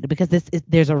knows that because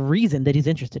there's a reason that he's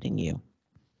interested in you.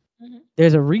 Mhm.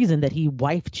 There's a reason that he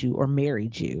wifed you or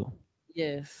married you.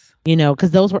 Yes.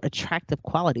 Because those were attractive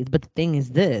qualities. But the thing is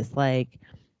this, like,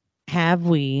 have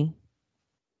we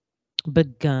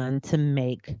begun to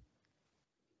make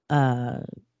uh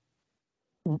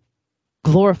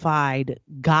glorified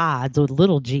gods with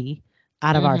little g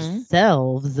out of Mm-hmm.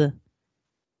 ourselves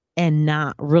and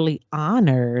not really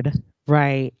honored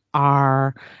right,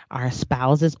 our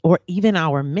spouses or even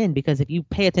our men, because if you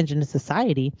pay attention to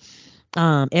society,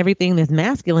 everything that's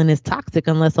masculine is toxic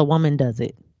unless a woman does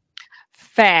it.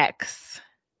 Facts.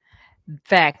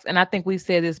 Facts. And I think we've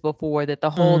said this before that the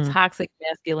whole Mm, toxic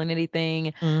masculinity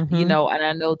thing, mhm. and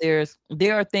I know there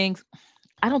are things.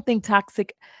 I don't think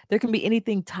there can be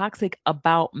anything toxic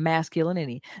about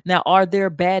masculinity. Now, are there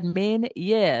bad men?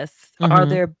 Yes. Are Mhm.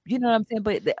 there, you know what I'm saying?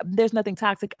 But there's nothing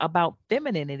toxic about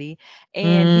femininity.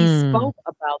 And he Mm. spoke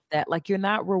about that. Like, you're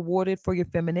not rewarded for your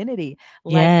femininity.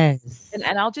 Like, and, Yes.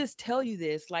 and I'll just tell you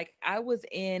this. Like, I went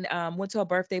to a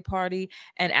birthday party,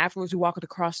 and afterwards we walked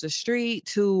across the street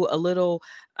to a little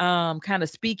kind of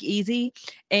speakeasy.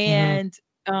 Mhm. And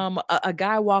a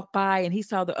guy walked by and he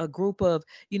saw a group of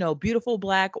beautiful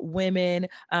black women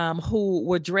who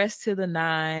were dressed to the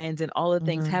nines and all the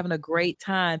things, Mhm. having a great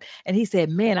time. And he said,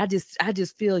 "Man, I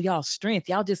just feel y'all strength.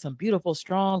 Y'all just some beautiful,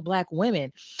 strong black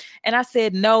women." And I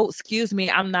said, "No, excuse me,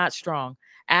 I'm not strong.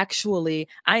 Actually,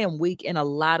 I am weak in a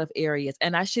lot of areas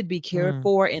and I should be cared Mm.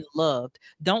 for and loved.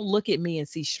 Don't look at me and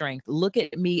see strength. Look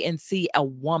at me and see a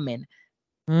woman,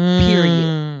 period."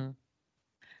 Mm.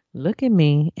 Look at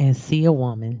me and see a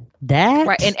woman.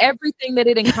 Right, and That everything that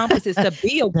it encompasses to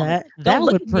be a woman. Don't that look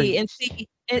would at me and preach. see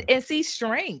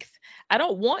strength. I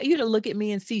don't want you to look at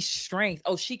me and see strength.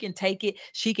 Oh, she can take it.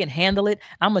 She can handle it.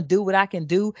 I'm gonna do what I can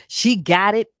do. She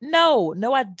got it. No,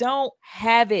 no, I don't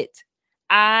have it.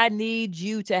 I need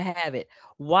you to have it.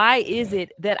 Why is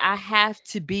it that I have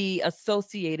to be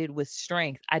associated with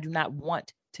strength? I do not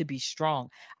want to be strong.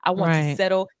 I want to Right.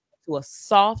 settle to a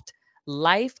soft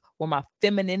life where my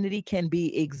femininity can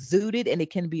be exuded and it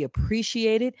can be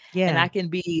appreciated and Yeah. I can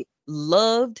be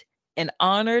loved and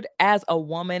honored as a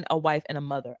woman, a wife, and a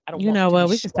mother. I don't You want know to be what?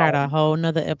 We could start strong. a whole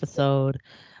nother episode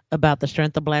about the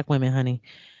strength of black women, honey.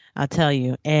 I'll tell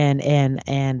you. And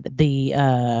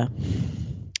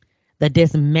the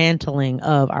dismantling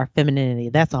of our femininity.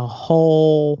 That's a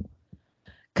whole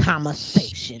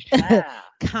conversation. Yeah.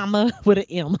 Comma with an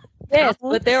M. Yes, Comma.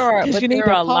 but there are Because but you need there to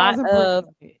are a lot pause and breathe of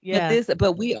on it. but Yeah. this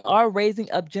but we are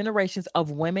raising up generations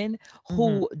of women Hmm.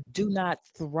 who do not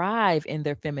thrive in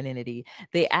their femininity.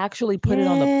 They actually put it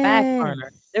on the back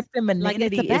burner. Their Yes. Like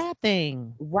it's a femininity is bad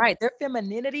thing. right. Their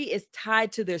femininity is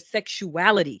tied to their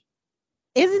sexuality.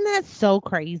 Isn't that so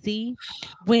crazy?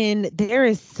 When there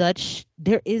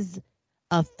is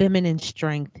a feminine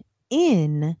strength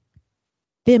in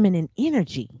feminine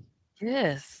energy.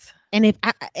 Yes. And if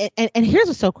and here's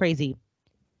what's so crazy.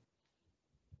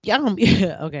 Yeah,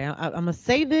 okay, I'm gonna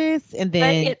say this and Say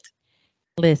then it.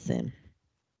 listen.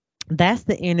 That's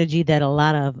the energy that a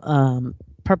lot of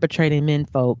perpetrating men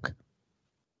folk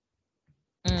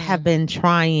have Mm. been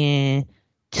trying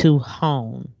to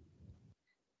hone.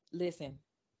 Listen,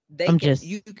 they I'm can just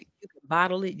you can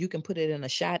bottle it, you can put it in a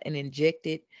shot and inject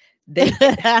it. They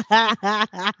can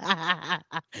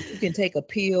you can take a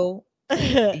pill,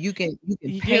 you can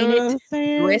You get paint what it, I'm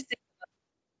dress saying? it,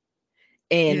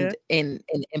 Yeah. and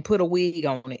put a wig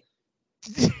on it.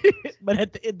 But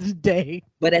at the end of the day,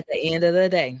 But at the end of the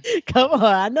day, come on,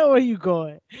 I know where you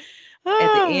going.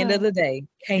 at the end of Ah, the day,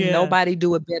 can't yeah, nobody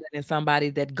do it better than somebody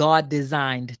that God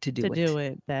designed to to do it. do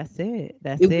it. That's it.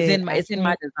 That's it. I It's in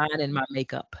my think, design and my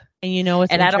makeup. and you know what's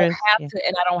And I don't interesting? have Yeah. to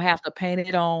and I don't have to paint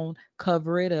it on,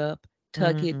 cover it up,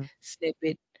 tuck it, Mhm. snip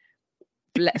it,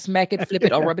 smack it, flip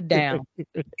it, or rub it down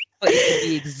for it to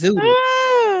be exuded.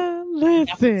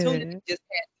 The opportunity Listen, just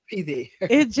has to be there.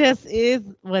 it just is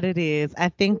what it is. I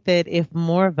think that if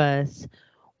more of us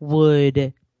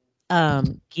would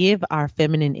give our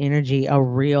feminine energy a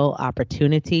real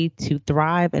opportunity to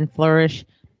thrive and flourish,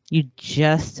 you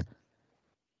just,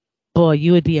 boy,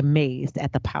 you would be amazed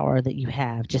at the power that you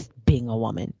have just being a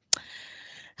woman.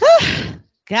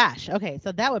 Gosh. Okay.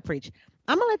 So that would preach.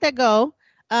 I'm gonna let that go.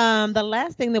 The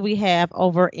last thing that we have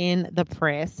over in the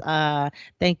press.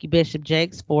 Thank you, Bishop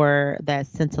Jakes, for that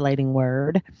scintillating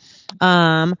word.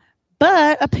 Um,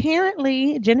 but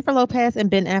apparently Jennifer Lopez and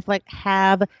Ben Affleck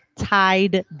have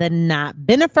tied the knot.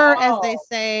 Benifer, as they Oh,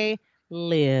 say,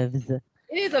 lives.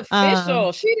 it is Um,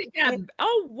 official. She didn't it, got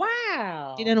oh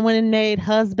she wow. done went and made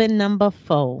husband number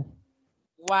 4.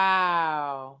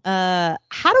 Wow.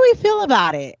 How do we feel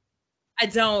about it? I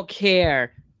don't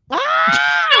care.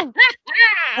 Ah!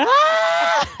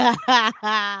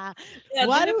 Ah! Yeah,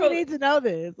 Why do we need to know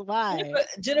this? Why?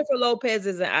 Jennifer Lopez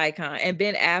is an icon, and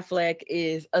Ben Affleck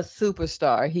is a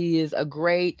superstar. He is a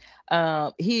great,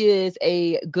 he is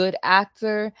a good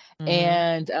actor Hmm.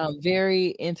 and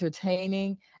very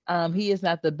entertaining. He is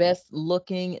not the best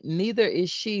looking, neither is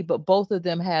she, but both of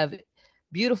them have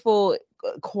beautiful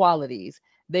qualities.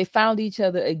 They found each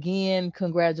other again.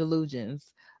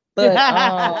 Congratulations.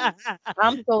 But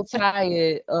I'm so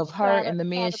tired of her and the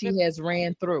men she has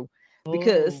ran through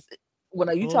because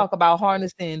when you talk about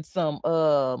harnessing some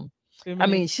I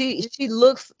mean she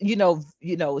looks,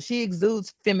 she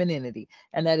exudes femininity,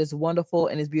 and that is wonderful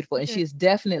and it's beautiful, and she has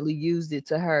definitely used it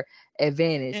to her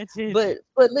advantage. But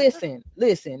listen,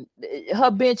 her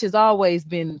bench has always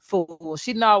been full.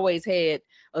 She'd always had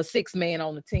a 6-man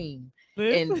on the team.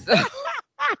 And so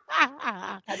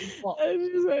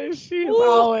she's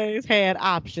always had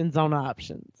options on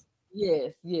options.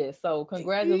 Yes. So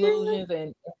congratulations,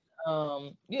 and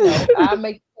I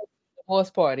make the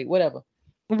divorce party, whatever.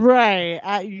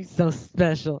 Right. You so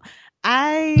special.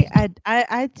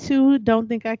 I too don't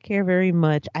think I care very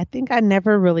much. I think I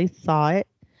never really saw it.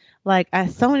 Like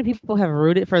so many people have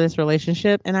rooted for this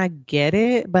relationship, and I get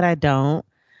it, but I don't.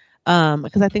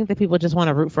 Because I think that people just want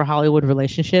to root for Hollywood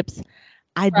relationships.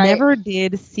 I never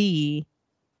did see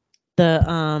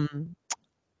the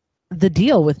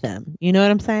deal with them. You know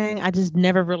what I'm saying? I just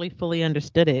never really fully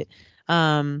understood it.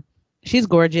 She's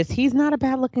gorgeous. He's not a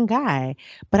bad looking guy,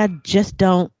 but I just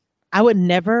don't. I would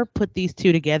never put these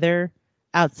two together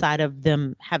outside of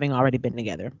them having already been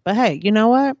together. But hey, you know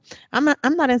what? I'm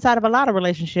not inside of a lot of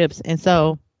relationships, and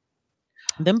so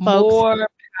them folks. More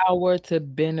power to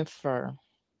Bennifer.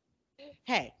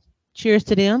 Hey, cheers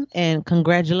to them and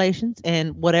congratulations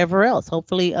and whatever else.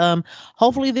 Hopefully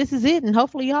this is it, and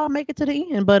hopefully y'all make it to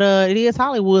the end. But it is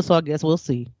Hollywood, so I guess we'll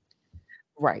see.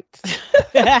 Right.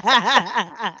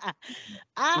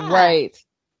 Right.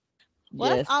 Well,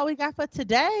 yes. That's all we got for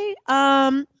today.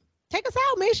 Take us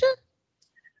out, Misha.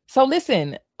 So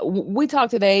listen, we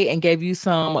talked today and gave you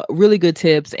some really good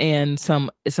tips and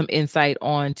some insight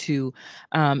on to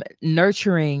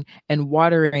nurturing and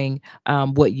watering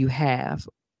what you have.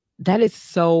 That is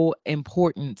so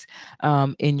important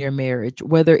in your marriage,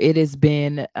 whether it has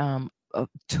been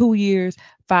 2 years,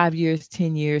 5 years,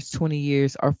 10 years, 20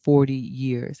 years, or 40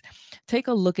 years. Take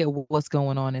a look at what's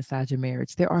going on inside your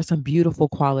marriage. There are some beautiful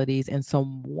qualities and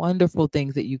some wonderful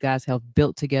things that you guys have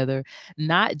built together,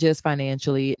 not just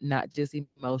financially, not just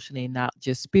emotionally, not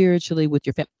just spiritually, with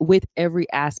your with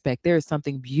every aspect. There is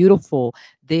something beautiful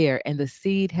there, and the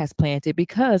seed has planted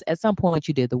because at some point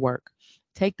you did the work.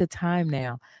 Take the time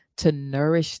now to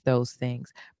nourish those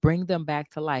things, bring them back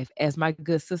to life. As my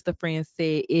good sister friend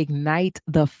said, ignite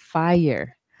the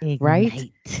fire,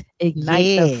 right?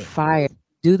 Ignite the fire.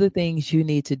 Do the things you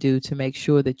need to do to make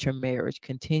sure that your marriage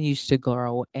continues to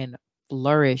grow and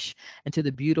flourish into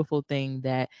the beautiful thing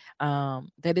that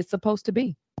it's supposed to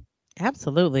be.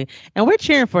 Absolutely. And we're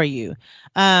cheering for you.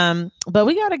 But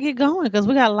we got to get going because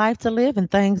we got life to live and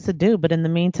things to do. But in the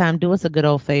meantime, do us a good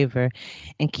old favor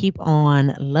and keep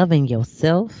on loving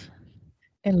yourself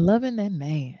and loving that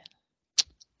man.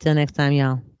 Till next time,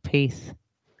 y'all. Peace.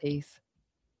 Peace.